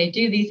 like, okay,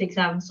 do these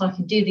exams so I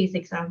can do these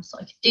exams so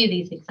I can do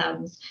these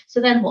exams.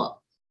 So then what?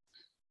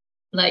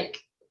 Like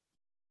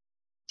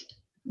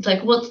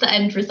what's the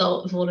end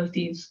result of all of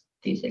these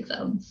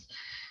exams?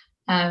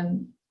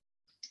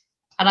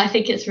 And I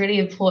think it's really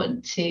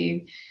important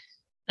to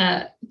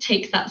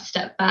take that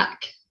step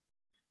back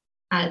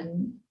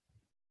and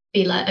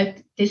be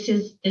like, this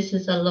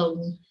is a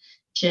long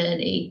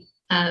journey,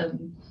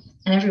 and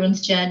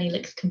everyone's journey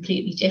looks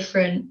completely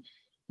different,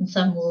 and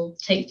some will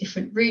take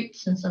different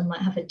routes and some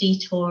might have a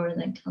detour and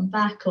then come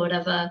back or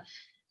whatever,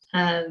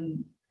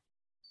 and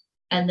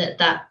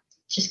that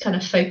just kind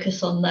of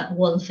focus on that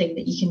one thing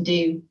that you can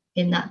do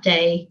in that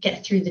day,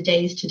 get through the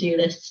day's to-do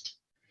list,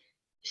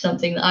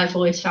 something that I've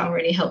always found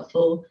really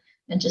helpful,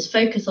 and just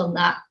focus on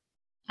that,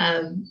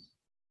 and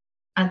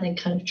then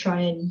kind of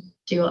try and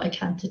do what I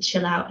can to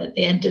chill out at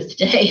the end of the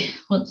day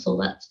once all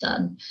that's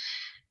done,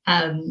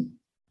 and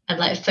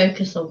like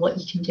focus on what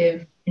you can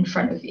do in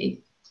front of you.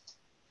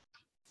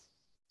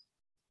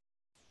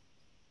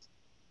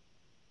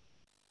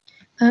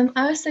 I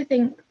also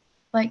think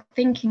like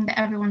thinking that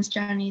everyone's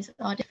journeys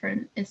are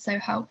different is so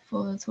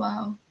helpful as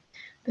well,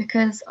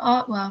 because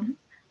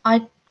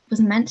I was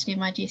meant to do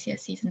my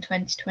GCSEs in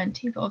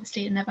 2020, but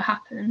obviously it never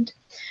happened.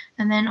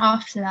 And then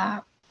after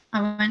that,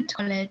 I went to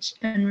college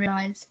and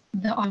realised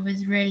that I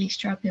was really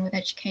struggling with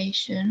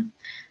education.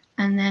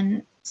 And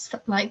then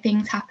like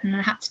things happened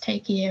and I had to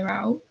take a year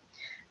out.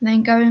 And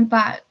then going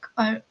back,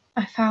 I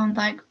found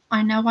like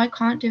I know I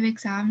can't do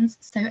exams,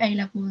 so A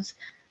levels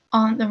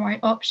aren't the right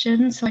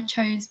option, so I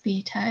chose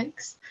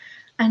BTECs.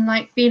 And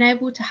like being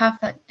able to have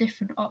that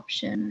different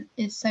option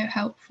is so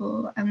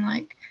helpful. And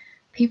like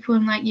people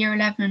in like year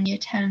 11 and year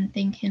 10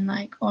 thinking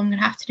like, oh, I'm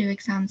gonna have to do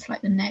exams for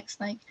like the next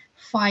like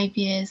 5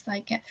 years,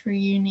 like get through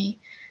uni.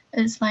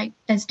 It's like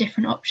there's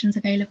different options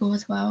available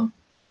as well.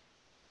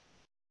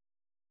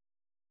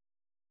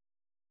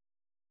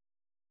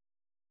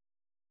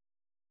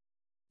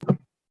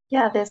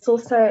 Yeah, there's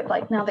also,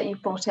 like, now that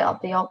you've brought it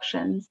up, the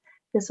options,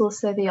 there's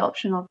also the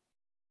option of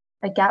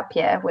a gap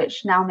year,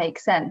 which now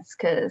makes sense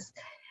because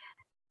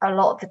a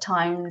lot of the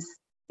times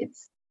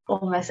it's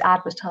almost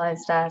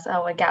advertised as,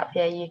 oh, a gap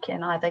year, you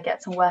can either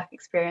get some work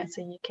experience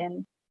or you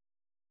can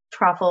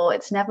travel.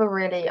 It's never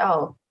really,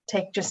 oh,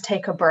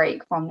 take a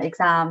break from the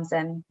exams.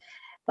 And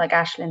like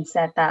Ashlyn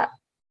said, that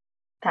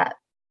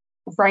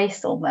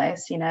race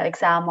almost,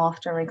 exam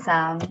after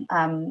exam.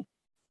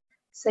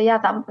 So yeah,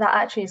 that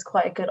actually is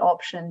quite a good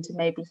option to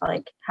maybe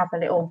like have a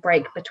little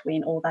break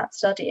between all that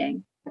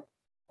studying.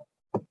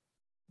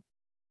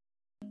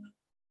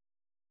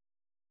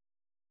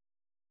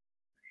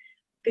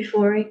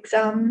 Before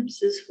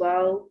exams as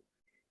well,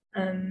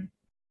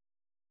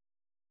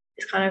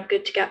 it's kind of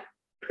good to get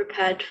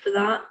prepared for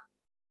that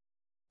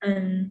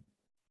and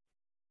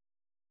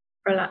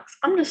relax.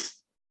 I'm just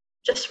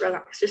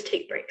relax, just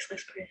take breaks, I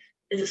suppose.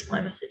 This is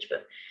my message,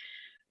 but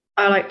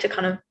I like to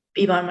kind of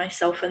be by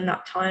myself in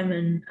that time,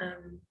 and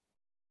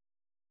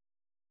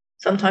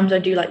sometimes I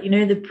do like,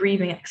 the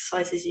breathing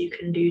exercises you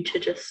can do to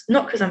just,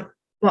 not because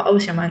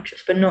obviously I'm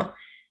anxious, but not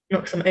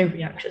because I'm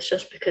overly anxious,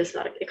 just because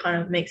like it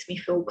kind of makes me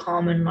feel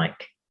calm and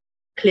like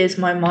clears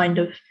my mind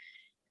of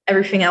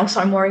everything else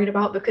I'm worried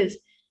about. Because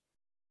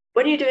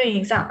when you're doing an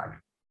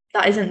exam,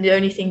 that isn't the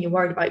only thing you're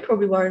worried about. You're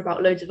probably worried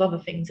about loads of other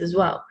things as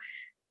well.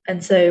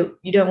 And so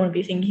you don't want to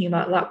be thinking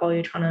about that while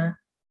you're trying to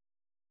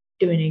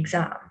do an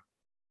exam.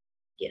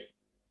 Yeah.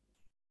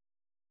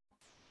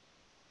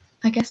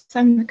 I guess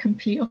I'm the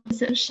complete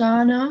opposite of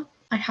Shana.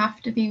 I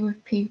have to be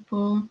with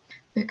people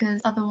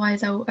because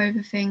otherwise I will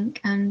overthink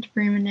and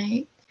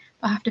ruminate.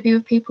 But I have to be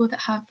with people that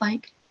have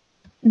like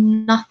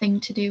nothing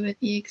to do with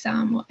the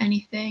exam or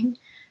anything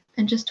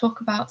and just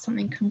talk about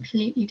something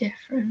completely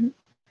different.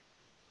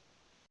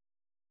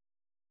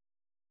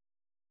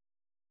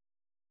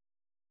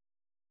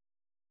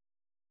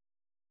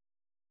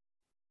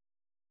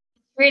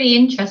 Really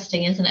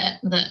interesting, isn't it?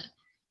 That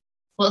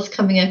what's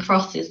coming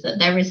across is that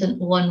there isn't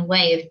one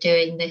way of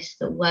doing this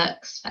that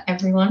works for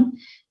everyone.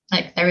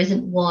 Like there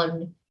isn't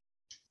one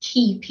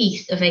key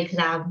piece of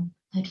exam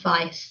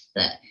advice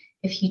that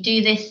if you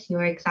do this,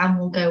 your exam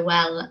will go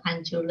well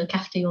and you'll look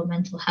after your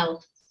mental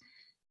health.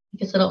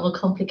 It's a lot more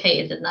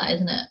complicated than that,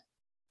 isn't it?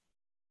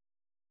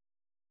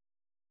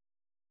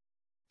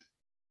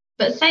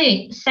 But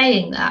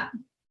saying that,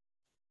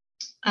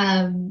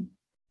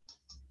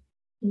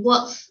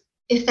 what's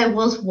if there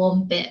was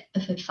one bit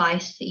of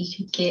advice that you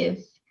could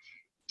give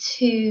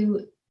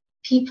to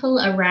people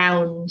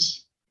around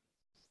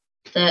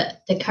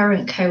the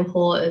current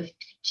cohort of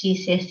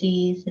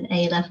GCSEs and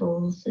A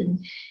levels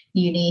and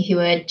uni who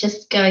are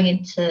just going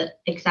into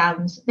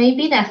exams,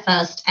 maybe their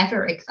first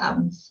ever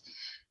exams,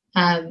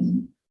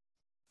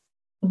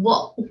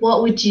 what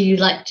would you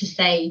like to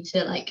say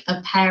to like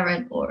a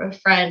parent or a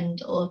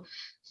friend or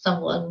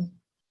someone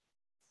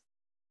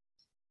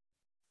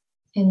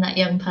in that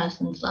young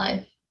person's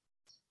life?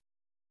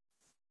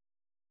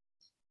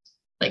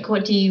 Like,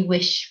 what do you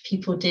wish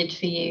people did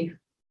for you?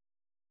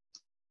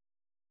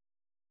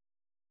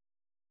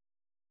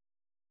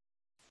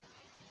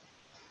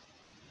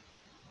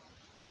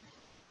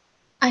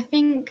 I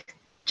think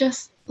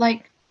just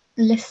like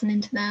listening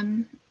to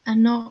them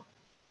and not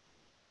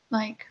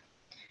like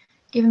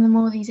giving them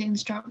all these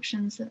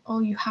instructions that, oh,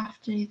 you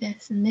have to do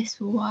this and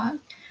this will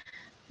work.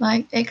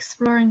 Like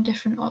exploring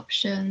different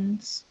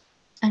options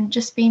and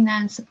just being there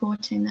and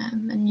supporting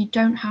them. And you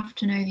don't have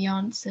to know the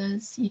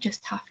answers, you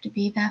just have to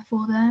be there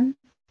for them.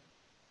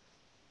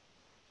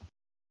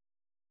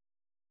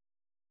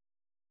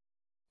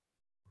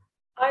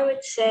 I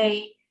would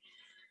say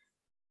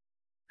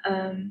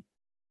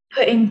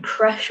putting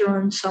pressure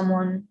on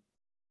someone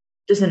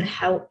doesn't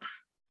help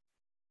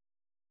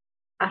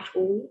at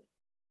all.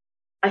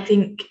 I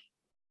think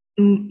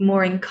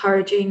more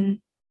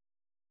encouraging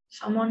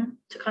someone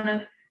to kind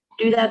of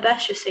do their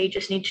best, just say you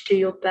just need to do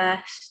your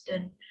best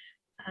and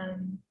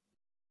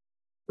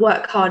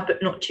work hard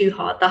but not too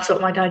hard. That's what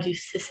my dad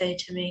used to say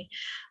to me.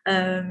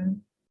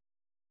 And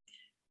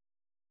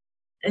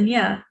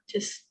yeah,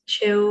 just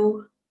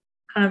chill,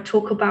 kind of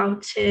talk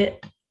about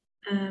it,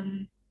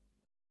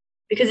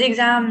 because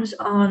exams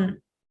aren't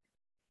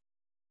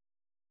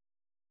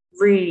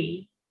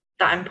really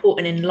that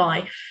important in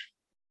life.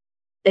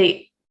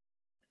 They,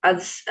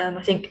 as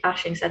I think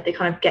Aisling said, they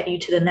kind of get you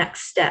to the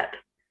next step.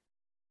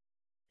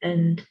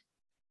 And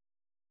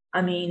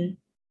I mean,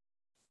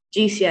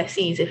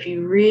 GCSEs, if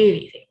you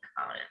really think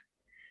about it,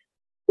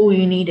 all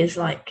you need is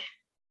like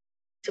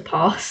to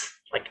pass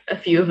like a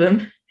few of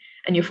them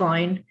and you're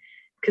fine,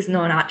 because no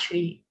one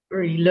actually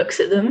really looks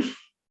at them.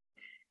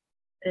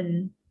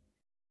 And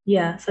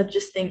yeah, so I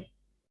just think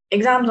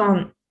exams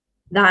aren't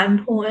that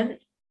important,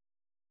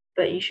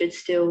 but you should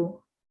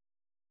still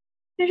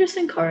just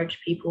encourage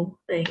people.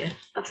 There you go.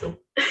 That's all.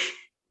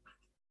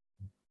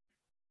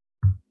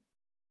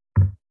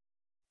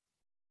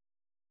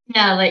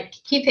 Yeah, like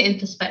keep it in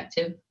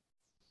perspective.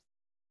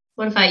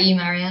 What about you,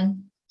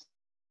 Marianne?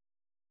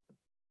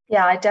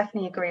 Yeah, I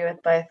definitely agree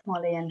with both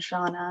Molly and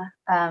Shana.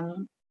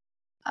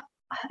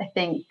 I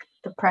think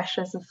the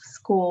pressures of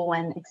school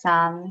and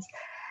exams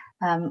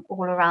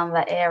all around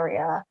that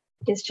area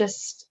is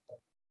just,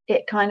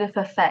 it kind of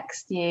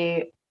affects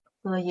you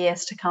for the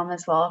years to come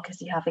as well,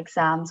 because you have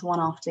exams one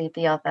after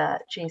the other,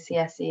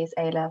 GCSEs,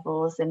 A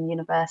levels, and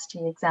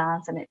university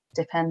exams, and it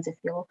depends if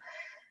you're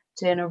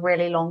doing a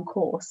really long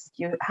course.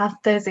 You have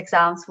those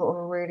exams for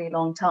a really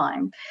long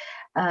time.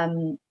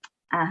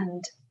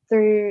 And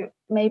through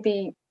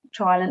maybe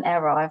trial and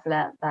error, I've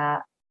learnt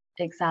that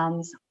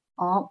exams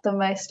aren't the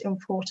most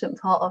important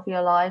part of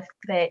your life.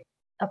 They're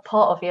a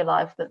part of your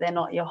life, but they're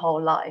not your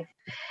whole life.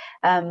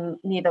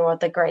 Neither are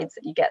the grades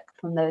that you get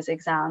from those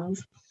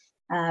exams.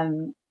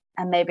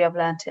 And maybe I've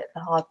learnt it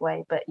the hard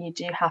way, but you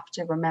do have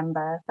to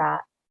remember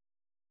that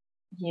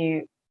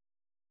your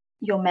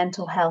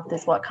mental health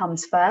is what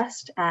comes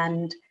first,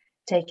 and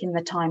taking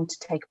the time to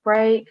take a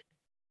break,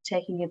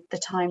 taking the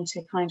time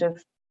to kind of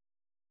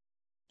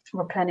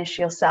replenish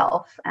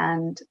yourself,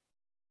 and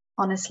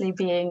honestly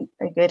being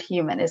a good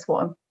human is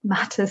what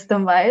matters the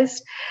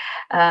most.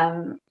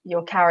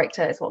 Your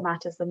character is what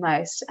matters the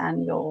most,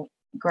 and your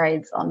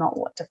grades are not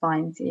what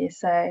defines you.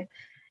 So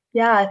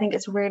yeah, I think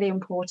it's really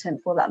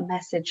important for that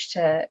message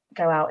to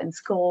go out in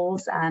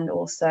schools, and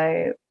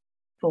also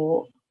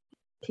for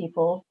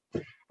people,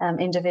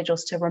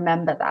 individuals, to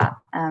remember that.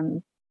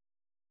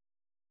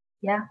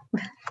 Yeah.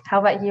 How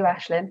about you,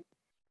 Ashlyn?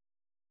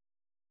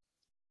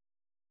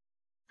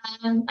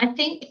 I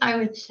think I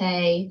would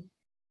say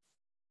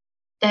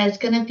there's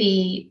going to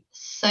be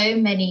so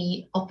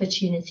many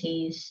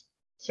opportunities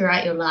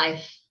throughout your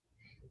life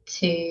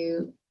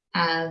to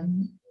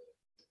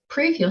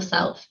prove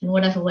yourself in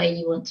whatever way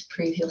you want to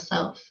prove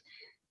yourself,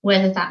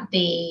 whether that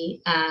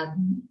be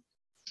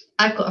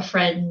I've got a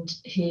friend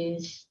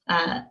who's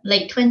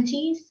late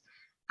 20s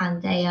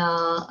and they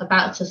are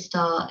about to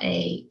start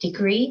a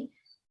degree,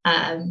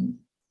 and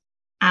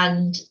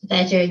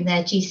they're doing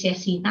their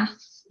GCSE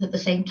maths at the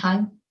same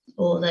time,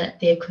 or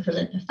the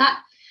equivalent of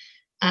that,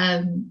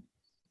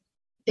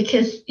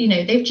 because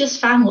they've just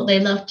found what they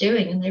love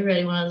doing and they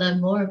really want to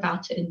learn more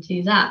about it and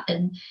do that.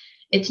 And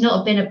it's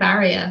not been a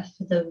barrier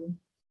for them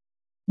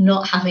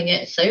not having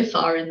it so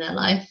far in their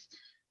life.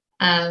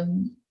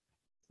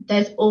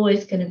 There's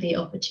always going to be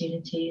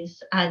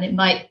opportunities, and it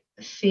might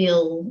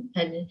feel,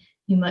 and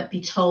you might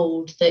be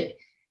told that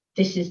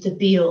this is the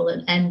be all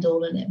and end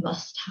all and it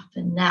must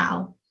happen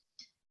now.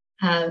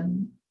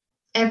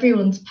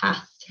 Everyone's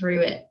path through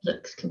it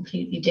looks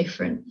completely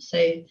different.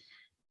 So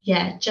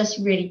yeah, just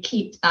really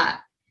keep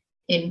that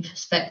in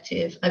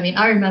perspective. I mean,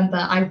 I remember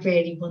I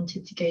really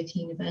wanted to go to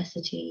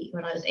university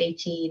when I was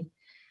 18,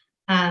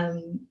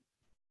 and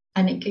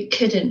it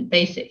couldn't,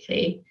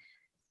 basically.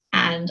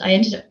 And I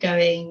ended up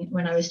going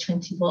when I was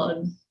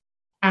 21,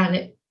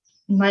 and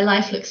my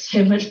life looks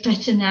so much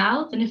better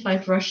now than if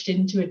I'd rushed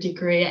into a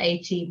degree at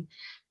 18,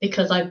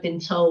 because I've been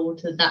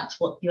told that that's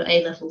what your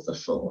A levels are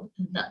for,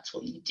 and that's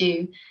what you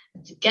do.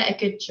 And to get a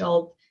good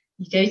job,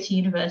 you go to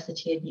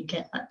university and you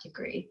get that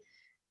degree.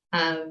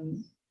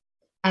 And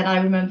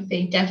I remember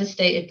being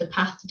devastated. The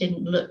path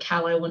didn't look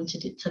how I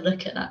wanted it to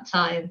look at that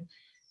time.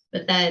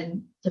 But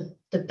then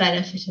the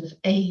benefit of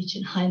age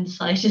and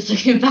hindsight is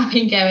looking back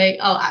and going,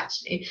 oh,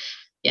 actually,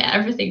 yeah,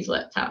 everything's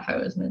worked out how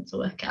it was meant to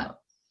work out.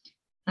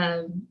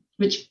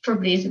 Which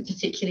probably isn't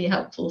particularly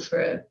helpful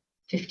for a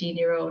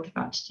 15-year-old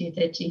about to do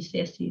their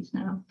GCSEs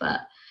now.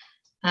 But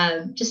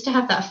just to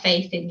have that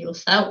faith in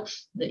yourself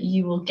that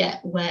you will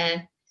get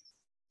where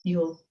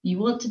you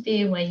want to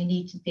be and where you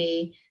need to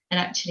be. And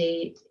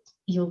actually,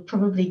 you'll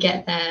probably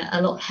get there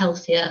a lot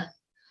healthier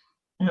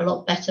and a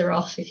lot better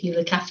off if you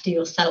look after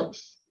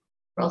yourself,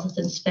 rather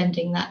than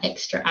spending that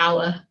extra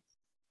hour,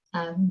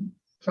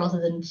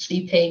 rather than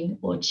sleeping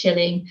or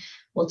chilling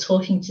or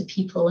talking to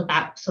people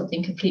about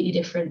something completely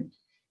different,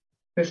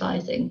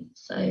 revising.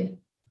 So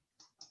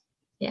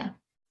yeah.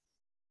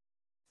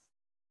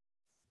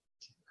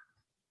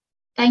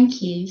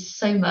 Thank you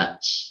so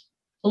much,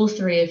 all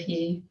three of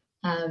you,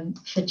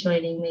 for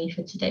joining me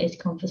for today's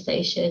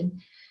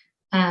conversation.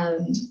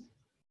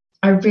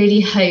 I really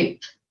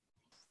hope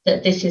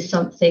that this is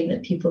something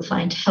that people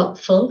find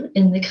helpful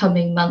in the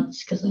coming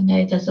months, because I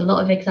know there's a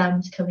lot of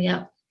exams coming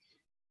up.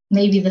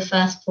 Maybe the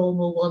first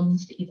formal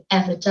ones that you've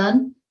ever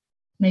done,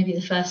 maybe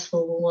the first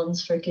formal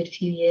ones for a good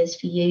few years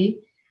for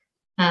you.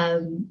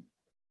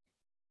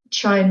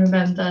 Try and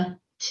remember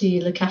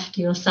to look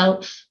after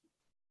yourself.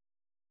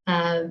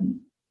 And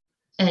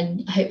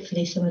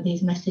hopefully some of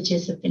these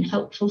messages have been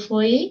helpful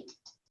for you.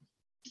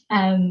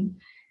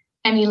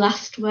 Any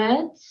last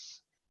words?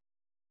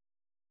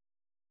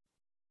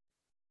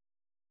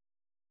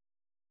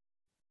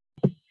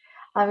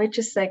 I would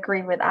just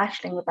agree with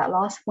Aisling with that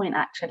last point,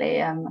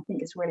 actually. I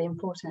think it's really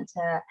important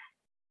to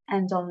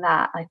end on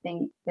that, I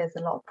think there's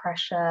a lot of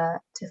pressure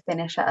to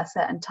finish at a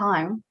certain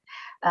time.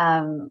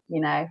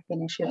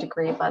 Finish your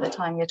degree by the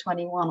time you're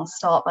 21 or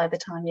start by the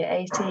time you're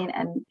 18.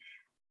 And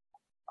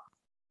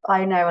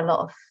I know a lot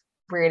of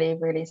really,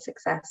 really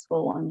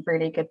successful and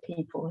really good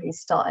people who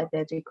started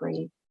their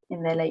degree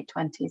in their late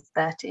 20s,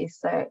 30s.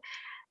 So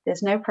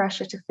there's no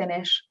pressure to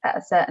finish at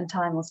a certain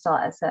time or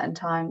start at a certain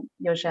time.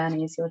 Your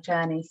journey is your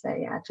journey. So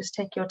yeah, just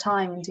take your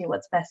time and do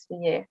what's best for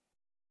you.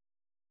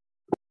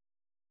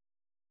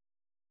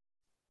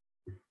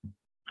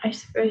 I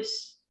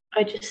suppose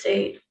I just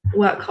say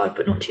work hard,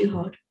 but not too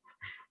hard.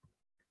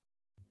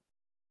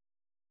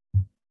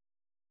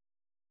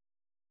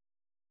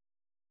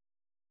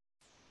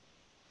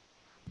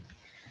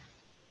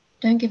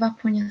 Don't give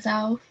up on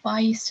yourself.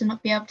 I used to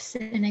not be able to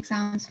sit in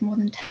exams for more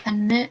than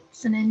 10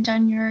 minutes, and in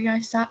January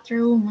I sat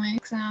through all my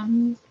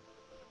exams.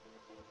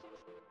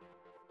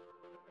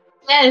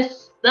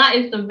 Yes, that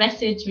is the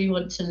message we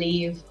want to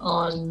leave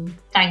on.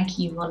 Thank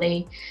you,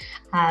 Molly,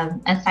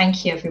 and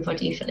thank you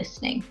everybody for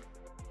listening.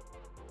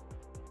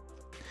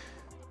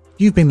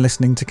 You've been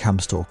listening to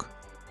CAMS Talk,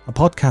 a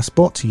podcast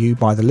brought to you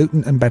by the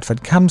Luton and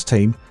Bedford CAMS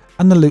team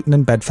and the Luton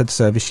and Bedford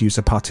Service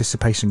User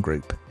Participation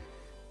Group.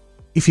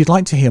 If you'd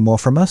like to hear more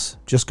from us,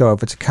 just go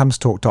over to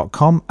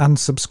camstalk.com and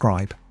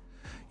subscribe.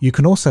 You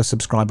can also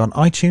subscribe on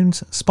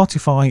iTunes,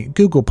 Spotify,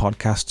 Google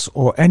Podcasts,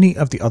 or any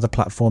of the other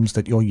platforms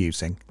that you're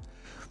using.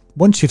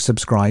 Once you've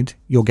subscribed,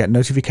 you'll get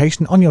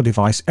notification on your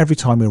device every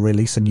time we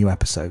release a new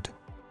episode.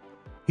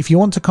 If you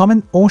want to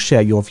comment or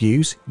share your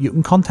views, you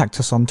can contact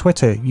us on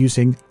Twitter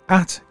using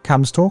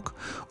 @CamsTalk,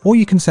 or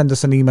you can send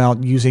us an email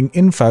using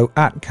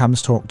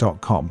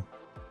info@camstalk.com.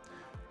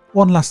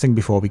 One last thing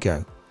before we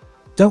go.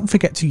 Don't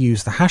forget to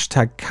use the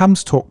hashtag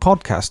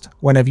CamsTalkPodcast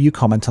whenever you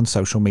comment on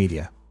social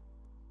media.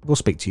 We'll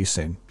speak to you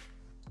soon.